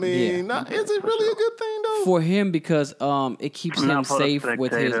 But I mean, is it really a good thing, though? For him, because it keeps him safe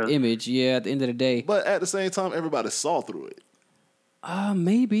with his image. Yeah, at the end of the day. But at the same time, everybody saw through it.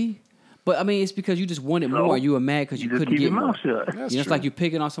 Maybe. But I mean, it's because you just wanted more. You were mad because you couldn't get more. It's like you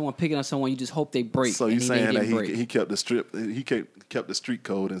picking on someone. You just hope they break. So you saying that he kept the kept the street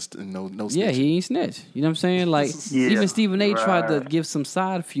code and no snitching. Yeah, he ain't snitch. You know what I'm saying? Like even Stephen A. tried to give some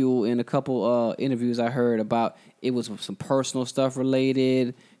side fuel in a couple interviews I heard about. It was some personal stuff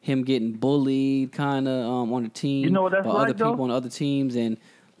related. Him getting bullied kind of on the team. You know what that's by like, other people though? on other teams, and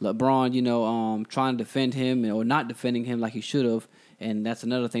LeBron, trying to defend him or not defending him like he should have. And that's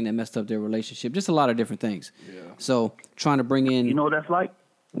another thing that messed up their relationship. Just a lot of different things. Yeah. So trying to bring in. You know what that's like?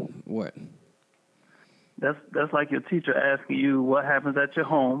 What? That's like your teacher asking you what happens at your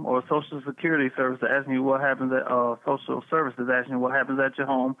home, or Social Security service asking you what happens at social services asking you what happens at your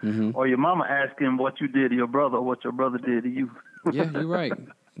home, or your mama asking what you did to your brother or what your brother did to you. Yeah, you're right.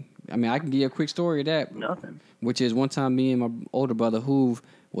 I mean, I can give you a quick story of that. Nothing. Which is one time me and my older brother Hoove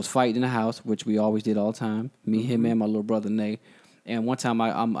was fighting in the house, which we always did all the time. Me, him, and my little brother Nate. And one time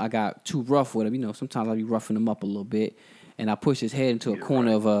I got too rough with him. Sometimes I be roughing him up a little bit. And I pushed his head into a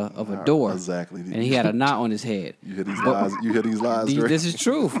corner of a door. Exactly. And he had a knot on his head. You hear these lies. This is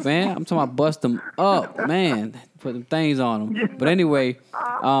truth, man. I'm talking about bust them up, man. Put them things on them. But anyway,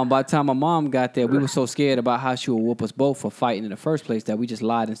 by the time my mom got there, we were so scared about how she would whoop us both for fighting in the first place that we just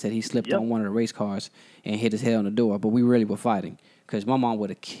lied and said he slipped on one of the race cars and hit his head on the door. But we really were fighting because my mom would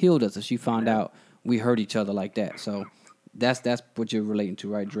have killed us if she found out we hurt each other like that. So that's what you're relating to,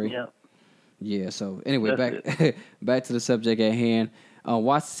 right, Dre? Yeah. Yeah, so anyway, back to the subject at hand.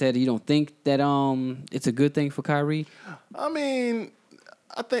 Watson said you don't think that it's a good thing for Kyrie? I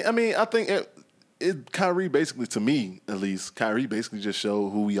think Kyrie basically, to me at least, Kyrie basically just showed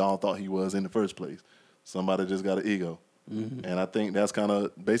who we all thought he was in the first place. Somebody just got an ego. Mm-hmm. And I think that's kind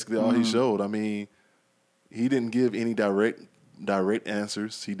of basically all he showed. I mean, he didn't give any direct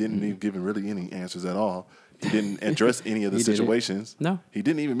answers. He didn't even give really any answers at all. He didn't address any of the situations. No. He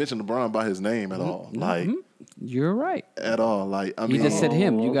didn't even mention LeBron by his name at all. Like, you're right. At all. Like, I mean, he just said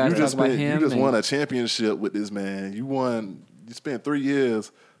him. You guys talk about him. You just won a championship with this man. You spent 3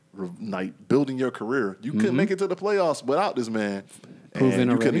 years like building your career. You couldn't make it to the playoffs without this man. Proven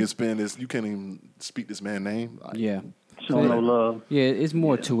and you already. You can't even speak this man's name. Like, yeah. Show no love. Yeah, it's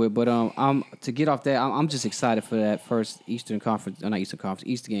more to it, but to get off that, I'm just excited for that first Eastern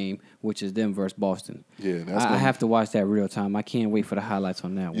game, which is them versus Boston. Yeah, I have to watch that real time. I can't wait for the highlights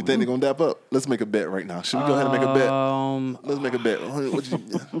on that one. You think they're gonna dap up? Let's make a bet right now. Should we go ahead and make a bet? Let's make a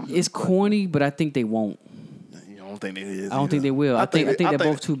bet. It's corny, but I think they won't. You don't think they is? I don't think they will. I think they're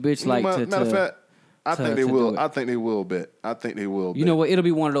both too bitch like to. Matter of fact, I think they will. I think they will bet. I think they will. You know what? It'll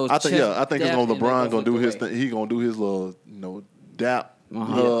be one of those. I think it's gonna LeBron gonna do his thing. He gonna do his little dap,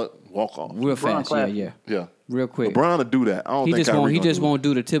 hug, walk off real fast. Yeah. Real quick. LeBron will do that. I don't think he just won't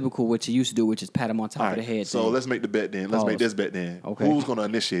do the typical what you used to do, which is pat him on top of the head. So let's make the bet then. Let's make this bet then. Okay. Who's gonna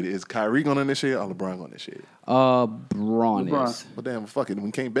initiate it? Is Kyrie gonna initiate it or LeBron gonna initiate it? LeBron is. Well, damn, fuck it.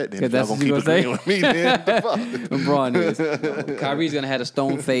 We can't bet then. That's what you're gonna say. With me, then. LeBron is. Kyrie's gonna have a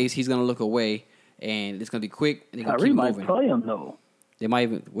stone face. He's gonna look away. And it's gonna be quick. And Kyrie might play him though. They might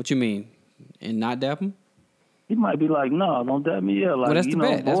even. What you mean? And not dap him? He might be like, no, don't dap me up. Like, well, that's the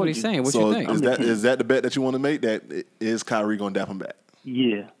bet. That's what he's saying. What you think? Is that the bet that you want to make? That is Kyrie gonna dap him back?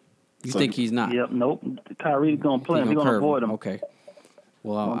 Yeah. You think he's not? Yep. Nope. Kyrie's gonna play him. He's gonna avoid him. Okay.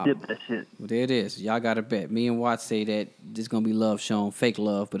 Well, I'll dip that shit. Well, there it is. Y'all got to bet. Me and Watts say that there's gonna be love shown, fake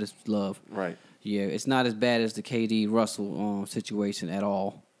love, but it's love. Right. Yeah, it's not as bad as the KD Russell situation at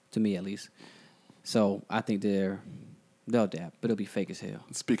all, to me at least. So I think they'll dap, but it'll be fake as hell.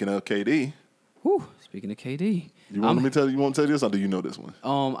 Speaking of KD. Speaking of KD. You want me to tell you? You want to tell this, or do you know this one?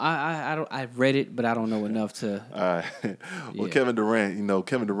 I don't. I've read it, but I don't know enough to. All right. Well, Kevin Durant.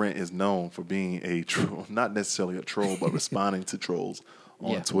 Kevin Durant is known for being a troll, not necessarily a troll, but responding to trolls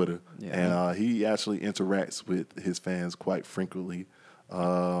on Twitter. Yeah. And he actually interacts with his fans quite frequently,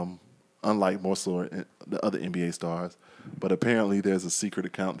 unlike more so the other NBA stars. But apparently, there's a secret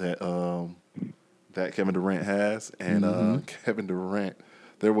account that Kevin Durant has, and Kevin Durant.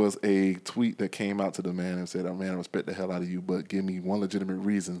 There was a tweet that came out to the man and said, "Oh man, I respect the hell out of you, but give me one legitimate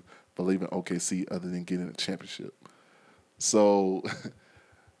reason for leaving OKC other than getting a championship." So,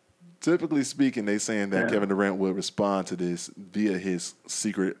 typically speaking, they saying that Kevin Durant will respond to this via his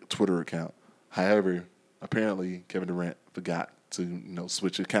secret Twitter account. However, apparently Kevin Durant forgot to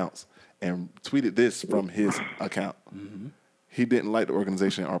switch accounts and tweeted this from his account. Mm-hmm. He didn't like the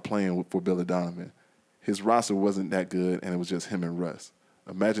organization or playing for Billy Donovan. His roster wasn't that good, and it was just him and Russ.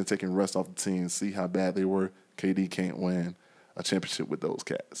 Imagine taking Russ off the team, see how bad they were. KD can't win a championship with those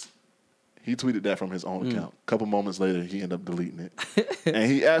cats. He tweeted that from his own account. A couple moments later, he ended up deleting it.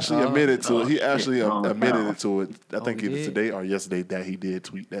 And he actually admitted to it. He actually admitted it to it. I think either today or yesterday that he did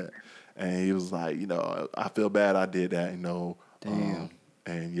tweet that. And he was like, I feel bad I did that, Damn.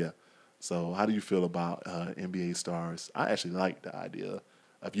 And yeah. So how do you feel about NBA stars? I actually like the idea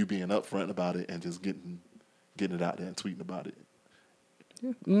of you being upfront about it and just getting it out there and tweeting about it.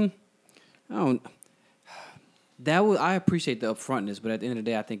 I don't. I appreciate the upfrontness, but at the end of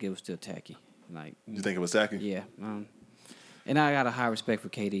the day, I think it was still tacky. Like, You think it was tacky? yeah. And I got a high respect for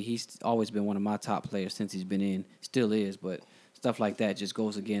KD. He's always been one of my top players since he's been in. Still is, but stuff like that just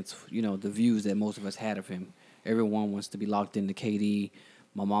goes against, the views that most of us had of him. Everyone wants to be locked into KD.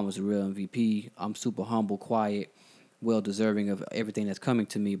 My mom was a real MVP. I'm super humble, quiet, well deserving of everything that's coming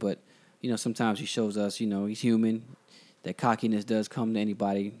to me. But, sometimes he shows us, he's human. That cockiness does come to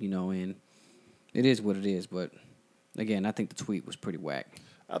anybody, and it is what it is. But, again, I think the tweet was pretty whack.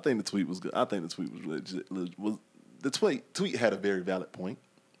 I think the tweet was good. I think the tweet was legit. The tweet had a very valid point,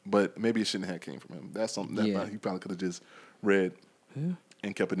 but maybe it shouldn't have came from him. That's something that he probably could have just read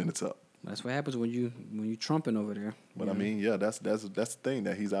and kept it in the tuck. That's what happens when you trumping over there. But I mean, yeah, that's the thing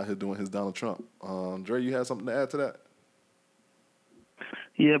that he's out here doing his Donald Trump. Dre, you had something to add to that?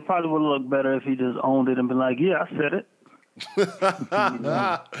 Yeah, it probably would look better if he just owned it and been like, yeah, I said it. Took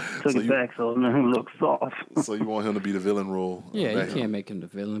it back so it looks soft. So you want him to be the villain role? Yeah, you can't make him the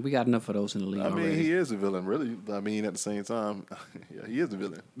villain. We got enough of those in the league already. I mean, he is a villain, really. I mean, at the same time, yeah, he is the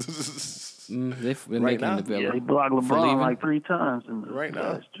villain. They're making him the villain. Yeah, he blocked LeBron like 3 times. Right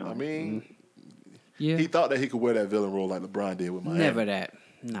now, I mean, yeah, he thought that he could wear that villain role like LeBron did with Miami. Never that.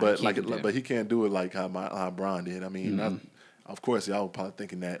 Nah, but he can't do it like how LeBron did. I mean, of course, y'all were probably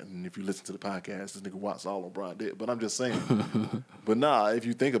thinking that, and if you listen to the podcast, this nigga watched all LeBron did. But I'm just saying. But if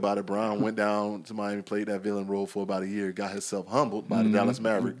you think about it, Bron went down to Miami, played that villain role for about a year, got himself humbled by the Dallas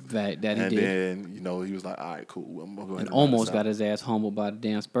Mavericks. That he and did. Then, he was like, all right, cool. I'm going to go ahead and almost got his ass humbled by the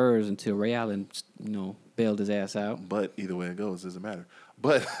damn Spurs until Ray Allen, bailed his ass out. But either way it goes, it doesn't matter.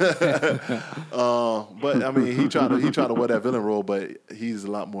 But I mean, he tried to wear that villain role, but he's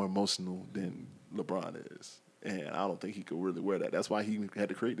a lot more emotional than LeBron is. And I don't think he could really wear that. That's why he had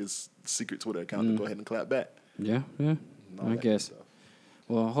to create this secret Twitter account to go ahead and clap back. Yeah. I guess.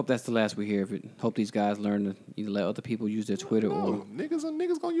 Well, I hope that's the last we hear of it. Hope these guys learn to either let other people use their Twitter or niggas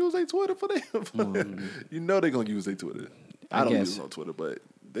gonna use their Twitter for them. They're gonna use their Twitter. I don't use it on Twitter, but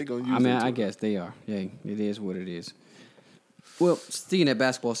they gonna use. I guess they are. Yeah, it is what it is. Well, seeing that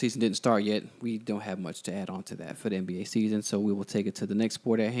basketball season didn't start yet, we don't have much to add on to that for the NBA season. So we will take it to the next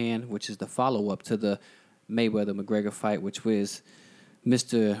sport at hand, which is the follow-up to the Mayweather-McGregor fight, which was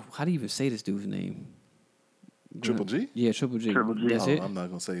Mr. How do you even say this dude's name? Triple G? Yeah, Triple G. That's it? I'm not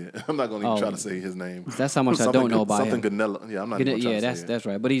going to say it. I'm not going to even try to say his name. That's how much I don't know about him. Something Canelo. Yeah, I'm not even trying to say it. That's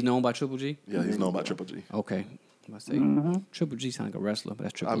right. But he's known by Triple G? Yeah, he's known by Triple G. Okay. I say Triple G sounds like a wrestler, but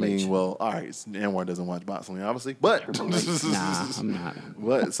that's Triple H. Well, all right. Anwar doesn't watch boxing, obviously. But nah, I'm not.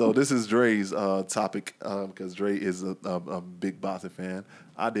 But so this is Dre's topic because Dre is a big boxing fan.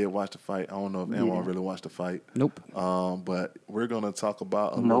 I did watch the fight. I don't know if Anwar really watched the fight. Nope. But we're gonna talk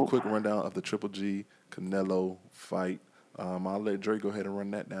about a little quick rundown of the Triple G Canelo fight. I'll let Dre go ahead and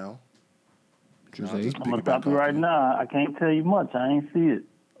run that down. I'm gonna stop you right now. I can't tell you much. I ain't see it.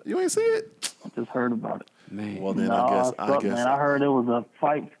 You ain't see it? I just heard about it. Man. Well, then I guess. Man, I heard it was a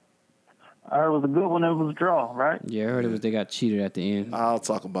fight. I heard it was a good one. It was a draw, right? Yeah, I heard they got cheated at the end. I'll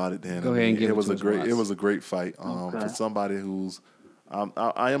talk about it then. Go ahead and give it was to a us, great. Watts. It was a great fight. For somebody who's,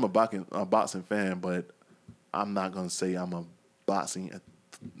 I am a boxing fan, but I'm not gonna say I'm a boxing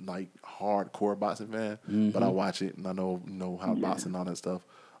like hardcore boxing fan. But I watch it and I know how boxing and all that stuff.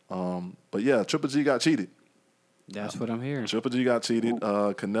 But yeah, Triple G got cheated. That's what I'm hearing. Triple G got cheated.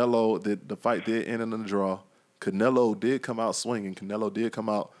 Canelo, the fight did end in a draw. Canelo did come out swinging. Canelo did come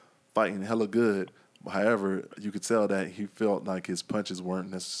out fighting hella good. However, you could tell that he felt like his punches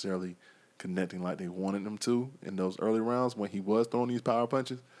weren't necessarily connecting like they wanted them to in those early rounds when he was throwing these power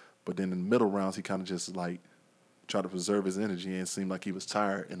punches. But then in the middle rounds, he kind of just like tried to preserve his energy and it seemed like he was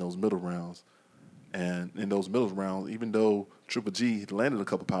tired in those middle rounds. And in those middle rounds, even though Triple G landed a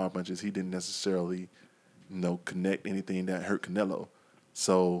couple power punches, he didn't necessarily connect anything that hurt Canelo.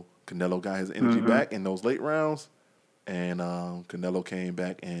 So Canelo got his energy back in those late rounds, and Canelo came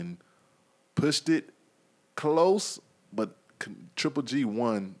back and pushed it close, but Triple G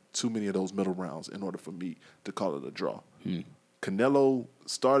won too many of those middle rounds in order for me to call it a draw. Canelo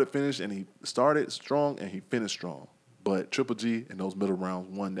finished, and he started strong, and he finished strong. But Triple G in those middle rounds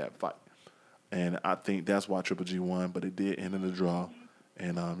won that fight. And I think that's why Triple G won, but it did end in a draw.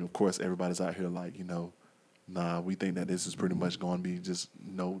 And, of course, everybody's out here like, nah, we think that this is pretty much going to be just,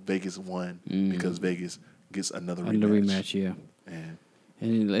 Vegas won because Vegas gets another rematch. Yeah.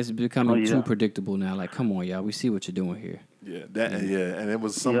 And it's becoming too predictable now. Like, come on, y'all. We see what you're doing here. Yeah, and it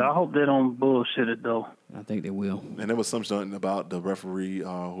was some. Yeah, I hope they don't bullshit it though. I think they will. And there was something about the referee,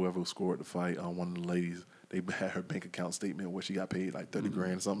 whoever scored the fight. One of the ladies, they had her bank account statement where she got paid like $30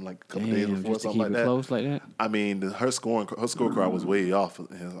 grand or something, like a couple days before, just to something keep like it that. Close like that. I mean, her scorecard was way off.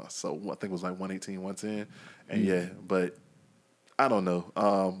 So I think it was like 118, 110, and but I don't know.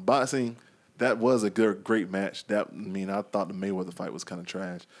 Boxing. That was a great match. I thought the Mayweather fight was kind of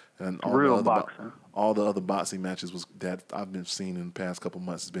trash, and all the other boxing matches that I've been seeing in the past couple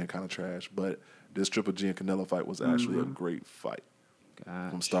months has been kind of trash. But this Triple G and Canelo fight was actually a great fight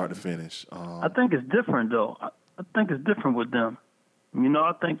from start to finish. I think it's different though. I think it's different with them.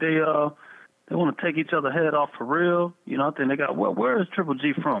 I think they want to take each other head off for real. I think they got. Where is Triple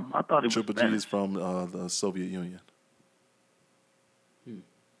G from? I thought he was Triple G is from the Soviet Union.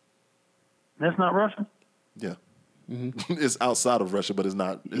 That's not Russian? Yeah. Mm-hmm. It's outside of Russia, but it's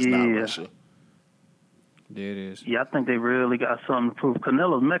not Russia. There it is. Yeah, I think they really got something to prove.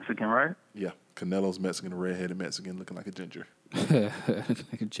 Canelo's Mexican, right? Yeah. Canelo's Mexican, a redheaded Mexican looking like a ginger.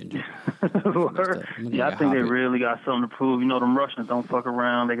 Like a ginger. Yeah, I think they really got something to prove. Them Russians don't fuck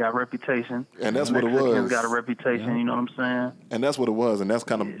around. They got reputation. And that's what it was. Mexicans got a reputation, you know what I'm saying? And that's what it was. And that's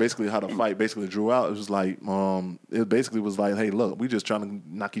kind of basically how the fight basically drew out. It was like, it basically was like, hey, look, we just trying to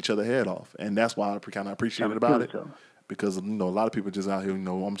knock each other head off. And that's why I kind of appreciated about it. Because, a lot of people just out here,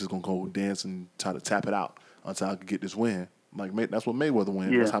 I'm just going to go dance and try to tap it out until I can get this win. Like, that's what Mayweather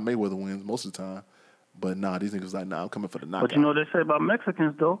wins. Yeah. That's how Mayweather wins most of the time. But these niggas like, I'm coming for the knockout. But you know what they say about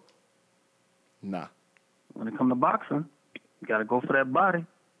Mexicans, though? Nah. When it comes to boxing, you got to go for that body.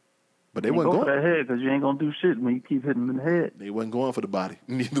 But they wasn't going. Go for that head because you ain't going to do shit when you keep hitting them in the head. They wasn't going for the body.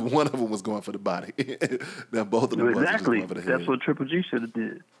 Neither one of them was going for the body. Both of them was just going for the head. That's what Triple G should have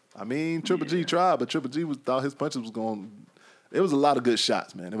did. Triple G tried, but Triple G thought his punches was going. It was a lot of good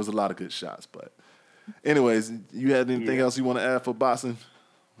shots, man. It was a lot of good shots. But anyways, you had anything else you want to add for boxing?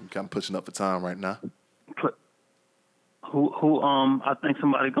 I'm kind of pushing up for time right now. I think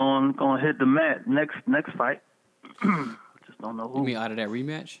somebody going hit the mat next fight. Just don't know who. You mean out of that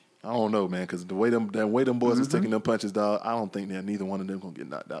rematch? I don't know, man, because the way them boys was taking them punches, dog, I don't think that neither one of them gonna get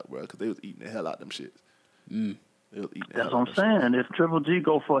knocked out, bro, because they was eating the hell out of them shits. They was eating the That's hell what I'm saying. If Triple G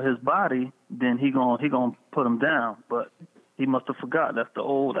go for his body, then he gonna put him down. But he must have forgot. That's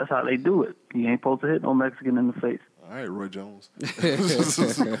how they do it. You ain't supposed to hit no Mexican in the face. All right, Roy Jones.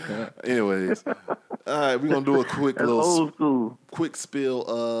 Anyways, all right, we're gonna do a quick old school quick spill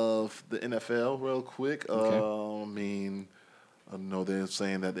of the NFL real quick. Okay. I know they're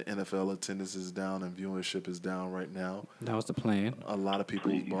saying that the NFL attendance is down and viewership is down right now. That was the plan. A lot of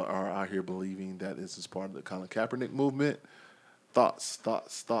people are out here believing that this is part of the Colin Kaepernick movement. Thoughts?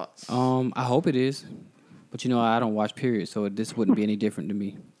 I hope it is. But I don't watch period, so this wouldn't be any different to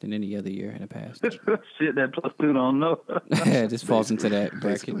me than any other year in the past. Shit, that plus two don't know. This falls into that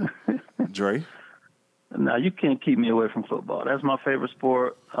bracket. Dre? No, you can't keep me away from football. That's my favorite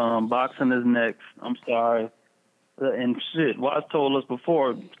sport. Boxing is next. I'm sorry. And shit, Watts told us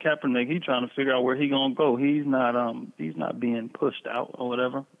before, Kaepernick, he trying to figure out where he gonna go. He's not being pushed out or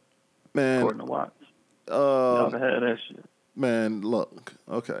whatever. Man, according to Watts. Y'all can have that shit. Man, look,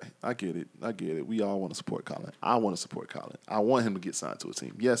 okay, I get it. We all want to support Colin. I want to support Colin. I want him to get signed to a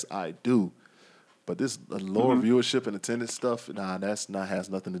team. Yes, I do. But this lower viewership and attendance stuff, has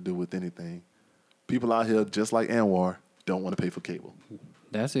nothing to do with anything. People out here, just like Anwar, don't want to pay for cable.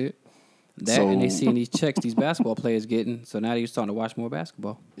 That's it. And they seeing these checks these basketball players getting, so now they're starting to watch more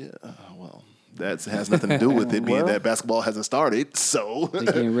basketball. Yeah, well, that has nothing to do with it being that basketball hasn't started, so. They're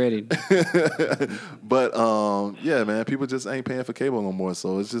getting ready. But, yeah, man, people just ain't paying for cable no more,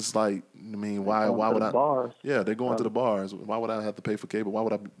 so it's just like, why would I? Bars. Yeah, they're going to the bars. Why would I have to pay for cable? Why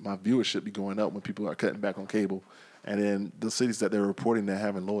would my viewership be going up when people are cutting back on cable? And then the cities that they're reporting that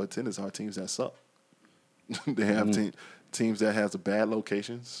having low attendance are teams that suck. They have teams that has bad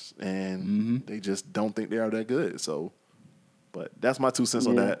locations, and they just don't think they are that good. So, but that's my 2 cents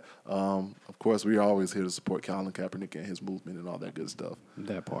on that. Of course, we're always here to support Colin Kaepernick and his movement and all that good stuff.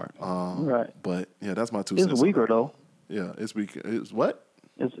 That part. Right. But, yeah, that's my 2 cents. It's weaker, though. Yeah, it's weaker. It's what?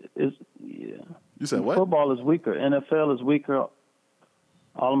 It's yeah. You said what? Football is weaker. NFL is weaker.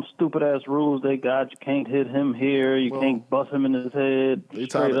 All them stupid-ass rules they got. You can't hit him here. You can't bust him in his head.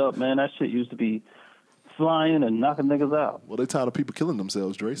 Straight up, man. That shit used to be flying and knocking niggas out. Well, they tired of people killing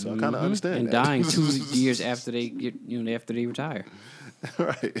themselves, Dre, so I kind of understand and that. dying 2 years after they get, after they retire.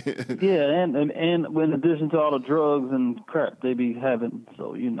 Right. Yeah, and in addition to all the drugs and crap they be having,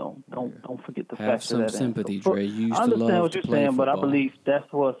 so don't forget the Have fact some of that. sympathy, Dre. You used I to understand love what to you're play saying, football. but I believe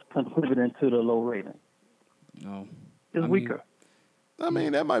that's what's contributing to the low rating. No, It's weaker. I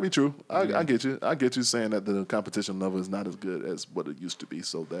mean, that might be true. I get you. I get you saying that the competition level is not as good as what it used to be,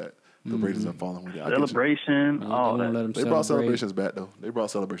 so that the ratings are falling with it. Celebration, all they won't let that. them They brought celebrate. celebrations back, though. They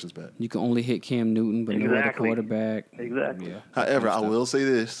brought celebrations back. You can only hit Cam Newton, but no other Exactly. quarterback. Exactly. Yeah. However, I will say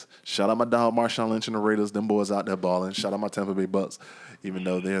this. Shout out my dog Marshawn Lynch and the Raiders. Them boys out there balling. Shout out my Tampa Bay Bucks. Even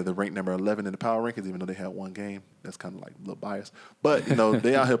though they're the ranked number 11 in the power rankings, even though they had one game. That's kind of like a little biased. But,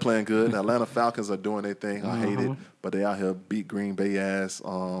 they out here playing good. The Atlanta Falcons are doing their thing. I hate it. But they out here beat Green Bay ass.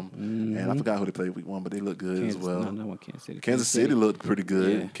 And I forgot who they played week 1, but they look good as well. No, Kansas City. Kansas City looked pretty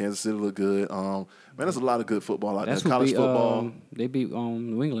good. Yeah. Kansas City looked good. Man, there's a lot of good football out there. That's who College beat, football. They beat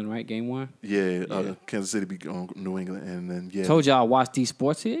New England, right? Game 1. Yeah. Kansas City beat New England. And then, Told y'all I watched these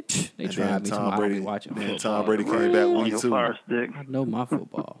sports here. They and tried then me. Tom I Brady, don't be watching then football. Tom Brady came back On week your 2. fire stick. I know my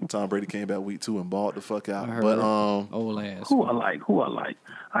football. Tom Brady came back week 2 and balled the fuck out. I heard But old ass. Who I like?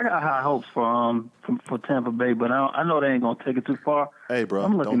 I got high hopes for Tampa Bay, but I know they ain't gonna take it too far. hey, bro,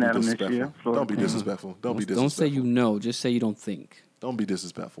 I'm don't looking be at them this disrespectful. year. Florida Don't be team. disrespectful. Don't be Don't say disrespectful. you know. Just say you don't think. Don't be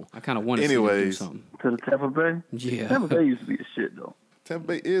disrespectful. I kind of want to see them do Anyways. something. To the Tampa Bay. Yeah. Tampa Bay used to be the shit though. Tampa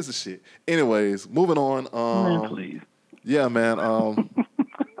Bay is the shit. Anyways, moving on. Man, please. Yeah, man.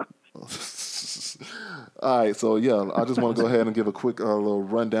 All right, so yeah, I just want to go ahead and give a quick little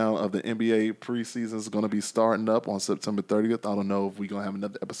rundown of the NBA preseason. Is going to be starting up on September 30th. I don't know if we're going to have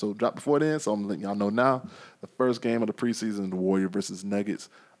another episode drop before then, so I'm letting y'all know now. The first game of the preseason, the Warriors versus Nuggets.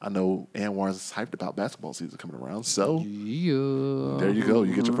 I know Anwar's hyped about basketball season coming around, so Yeah. there you go.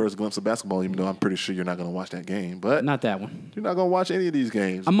 You get your first glimpse of basketball, even though I'm pretty sure you're not going to watch that game. But Not that one. you're not going to watch any of these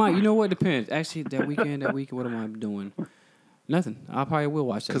games. I might. You know what? Depends. Actually, that weekend, what am I doing? Nothing. I probably will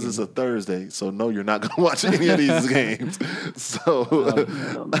watch that. Because it's game. a Thursday, so no, you're not going to watch any of these games. So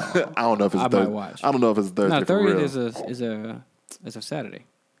I don't know if it's I might Thursday. watch. I don't know if it's Thursday No, for 30th real. is a Saturday.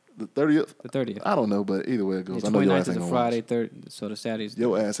 The 30th? The 30th. I don't know, but either way it goes. The I know your 29th ass is ain't a gonna Friday, watch. so the Saturday's.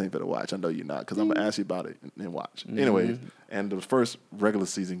 Your ass ain't better watch. I know you're not, because I'm going to ask you about it and watch. Mm-hmm. Anyways, and the first regular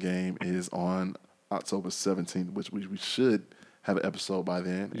season game is on October 17th, which we should have an episode by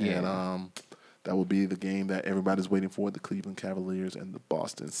then. Yeah. And that will be the game that everybody's waiting for, the Cleveland Cavaliers and the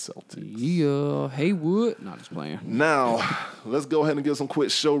Boston Celtics. Yeah, Haywood. Not just playing. Now, let's go ahead and give some quick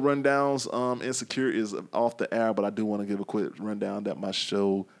show rundowns. Insecure is off the air, but I do want to give a quick rundown that my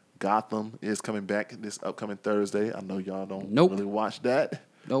show Gotham is coming back this upcoming Thursday. I know y'all don't really watch that.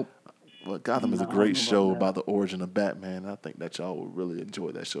 Nope. But Gotham is a great show about the origin of Batman. I think that y'all would really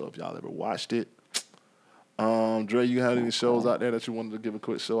enjoy that show if y'all ever watched it. Dre, you have any shows out there that you wanted to give a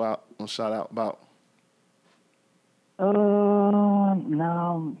quick shout out about?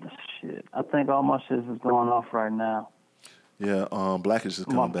 No, shit. I think all my shit is going off right now. Yeah, Blackish is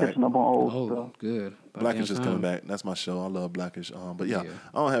coming I'm back. catching up on old stuff. Good. Blackish is coming back. That's my show. I love Blackish. But yeah,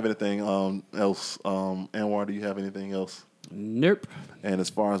 I don't have anything else. Anwar, do you have anything else? Nope. And as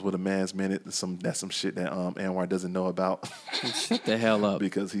far as with a man's minute, that's some shit that Anwar doesn't know about. Shut the hell up.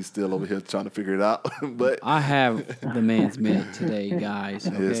 Because he's still over here trying to figure it out. But I have the man's minute today, guys.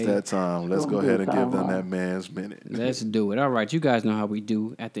 Okay? it's that time. Let's go ahead and give them that man's minute. Let's do it. All right, you guys know how we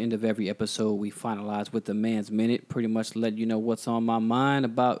do. At the end of every episode, we finalize with the man's minute, pretty much let you know what's on my mind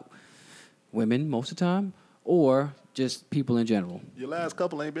about women most of the time, or just people in general. Your last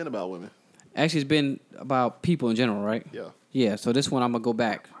couple ain't been about women. Actually, it's been about people in general, right? Yeah. Yeah, so this one I'm going to go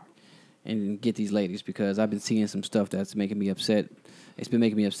back and get these ladies because I've been seeing some stuff that's making me upset. It's been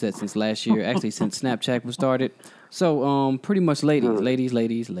making me upset since last year, actually since Snapchat was started. So pretty much ladies.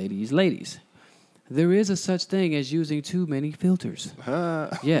 There is a such thing as using too many filters.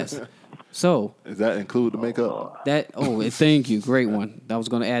 Yes. So does that include the makeup? Thank you. Great one. I was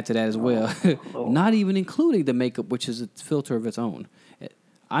going to add to that as well. Not even including the makeup, which is a filter of its own.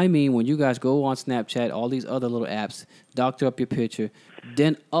 I mean, when you guys go on Snapchat, all these other little apps, doctor up your picture,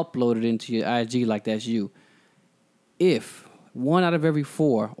 then upload it into your IG like that's you. If 1 out of every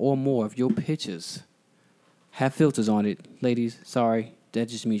 4 or more of your pictures have filters on it, ladies, sorry, that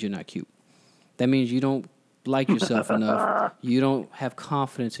just means you're not cute. That means you don't like yourself enough. You don't have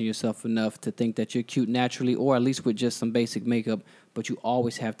confidence in yourself enough to think that you're cute naturally, or at least with just some basic makeup, but you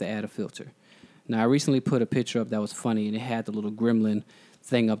always have to add a filter. Now, I recently put a picture up that was funny, and it had the little gremlin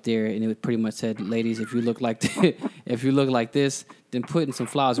thing up there, and it pretty much said, "Ladies, if you look like this, then putting some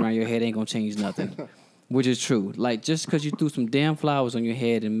flowers around your head ain't gonna change nothing," which is true. Like just because you threw some damn flowers on your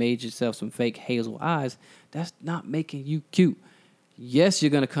head and made yourself some fake hazel eyes, that's not making you cute. Yes,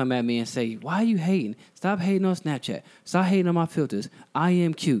 you're gonna come at me and say, "Why are you hating? Stop hating on Snapchat. Stop hating on my filters. I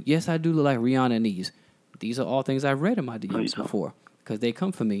am cute. Yes, I do look like Rihanna and these." These are all things I've read in my DMs before because they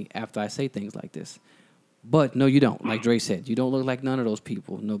come for me after I say things like this. But no, you don't. Like Dre said, you don't look like none of those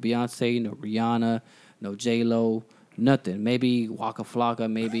people. No Beyonce, no Rihanna, no J-Lo, Nothing. Maybe Waka Flocka.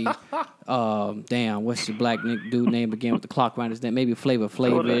 Maybe, damn, what's the black dude name again with the clock around his neck? Maybe Flavor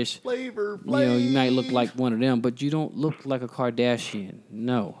Flavish. Flavor You know, you might look like one of them, but you don't look like a Kardashian.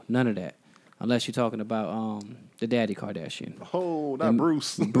 No, none of that. Unless you're talking about the daddy Kardashian. Oh, not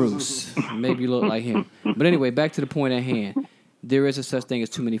Bruce. Bruce. Maybe you look like him. But anyway, back to the point at hand. There is a such thing as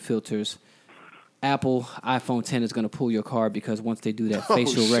too many filters. Apple iPhone 10 is going to pull your card because once they do that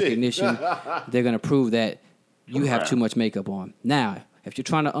facial recognition, they're going to prove that you have too much makeup on. Now, if you're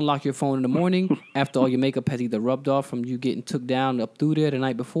trying to unlock your phone in the morning after all your makeup has either rubbed off from you getting took down up through there the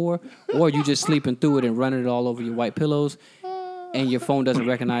night before, or you just sleeping through it and running it all over your white pillows, and your phone doesn't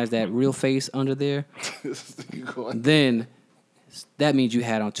recognize that real face under there, then that means you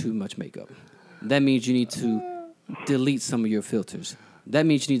had on too much makeup. That means you need to delete some of your filters. That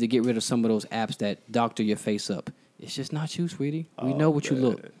means you need to get rid of some of those apps that doctor your face up. It's just not you, sweetie. We know what you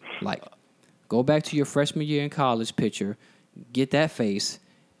look like. Go back to your freshman year in college picture. Get that face.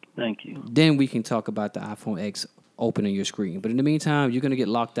 Thank you. Then we can talk about the iPhone X opening your screen. But in the meantime, you're going to get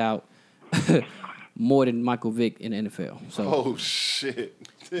locked out more than Michael Vick in the NFL. So, oh, shit.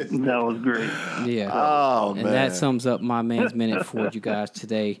 That was great. Yeah. Oh, and man. that sums up my man's minute for you guys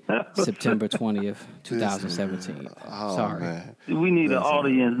today, September 20th, 2017. Sorry. Man. We need an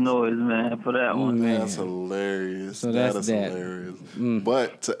audience noise, man, for that one. Man. That's hilarious. So That that's is that. hilarious.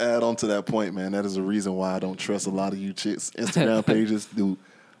 But to add on to that point, man, that is the reason why I don't trust a lot of you chicks' Instagram pages, dude.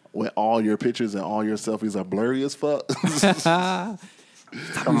 When all your pictures and all your selfies are blurry as fuck.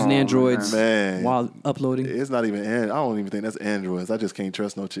 Stop using Androids while uploading. It's not even, I don't even think that's Androids. I just can't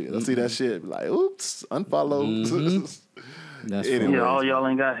trust no chick. I see that shit, like, oops, unfollow. That's Anyway. Yeah, all y'all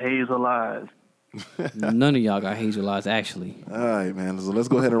ain't got hazel eyes. None of y'all got hazel eyes, actually. All right, man. So let's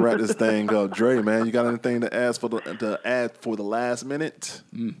go ahead and wrap this thing up. Dre, man, you got anything to add for the last minute?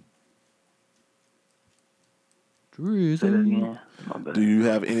 Say that again. My bad. Do you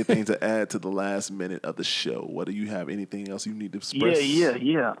have anything to add to the last minute of the show? What do you have? Anything else you need to express? Yeah.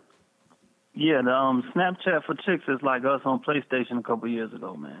 The Snapchat for chicks is like us on PlayStation a couple years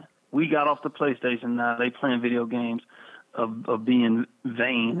ago, man. We got off the PlayStation. Now they playing video games of being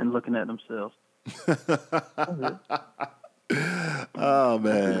vain and looking at themselves. Oh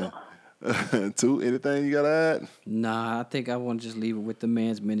man. Two, anything you gotta add? Nah, I think I want to just leave it with the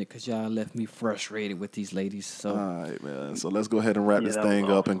man's minute because y'all left me frustrated with these ladies. So All right, man. So let's go ahead and wrap this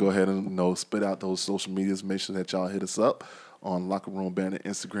thing up and go ahead and spit out those social medias. Make sure that y'all hit us up on Locker Room Banter,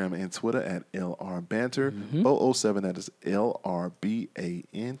 Instagram and Twitter at LR Banter. 407, that is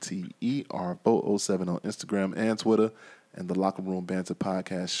LRBANTER 407 on Instagram and Twitter, and the Locker Room Banter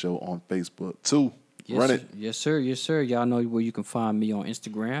podcast show on Facebook too. Run it. Yes, sir. Y'all know where you can find me on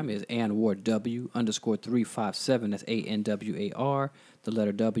Instagram is AnWar_357. That's ANWAR, the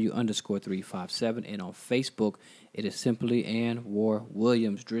letter W _357. And on Facebook, it is simply Anwar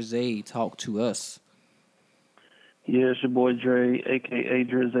Williams. Drizzy, talk to us. Yeah, it's your boy Dre, a.k.a.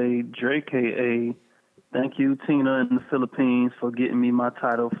 Drizzy, Dre K.A. Thank you, Tina, in the Philippines, for getting me my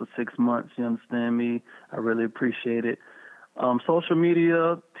title for 6 months. You understand me? I really appreciate it. Social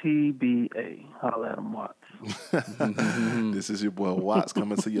media, TBA. Holla at him, Watts. This is your boy Watts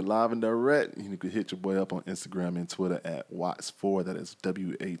coming to you live and direct. You can hit your boy up on Instagram and Twitter at Watts4. That is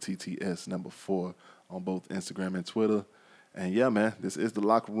WATTS 4 on both Instagram and Twitter. And yeah, man, this is the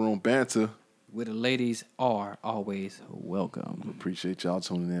Locker Room Banter. Where the ladies are always welcome. Appreciate y'all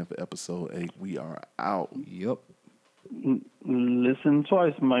tuning in for episode 8. We are out. Yep. Listen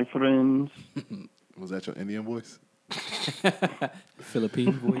twice, my friends. Was that your Indian voice?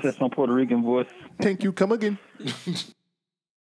 Philippine voice. That's my Puerto Rican voice. Thank you. Come again.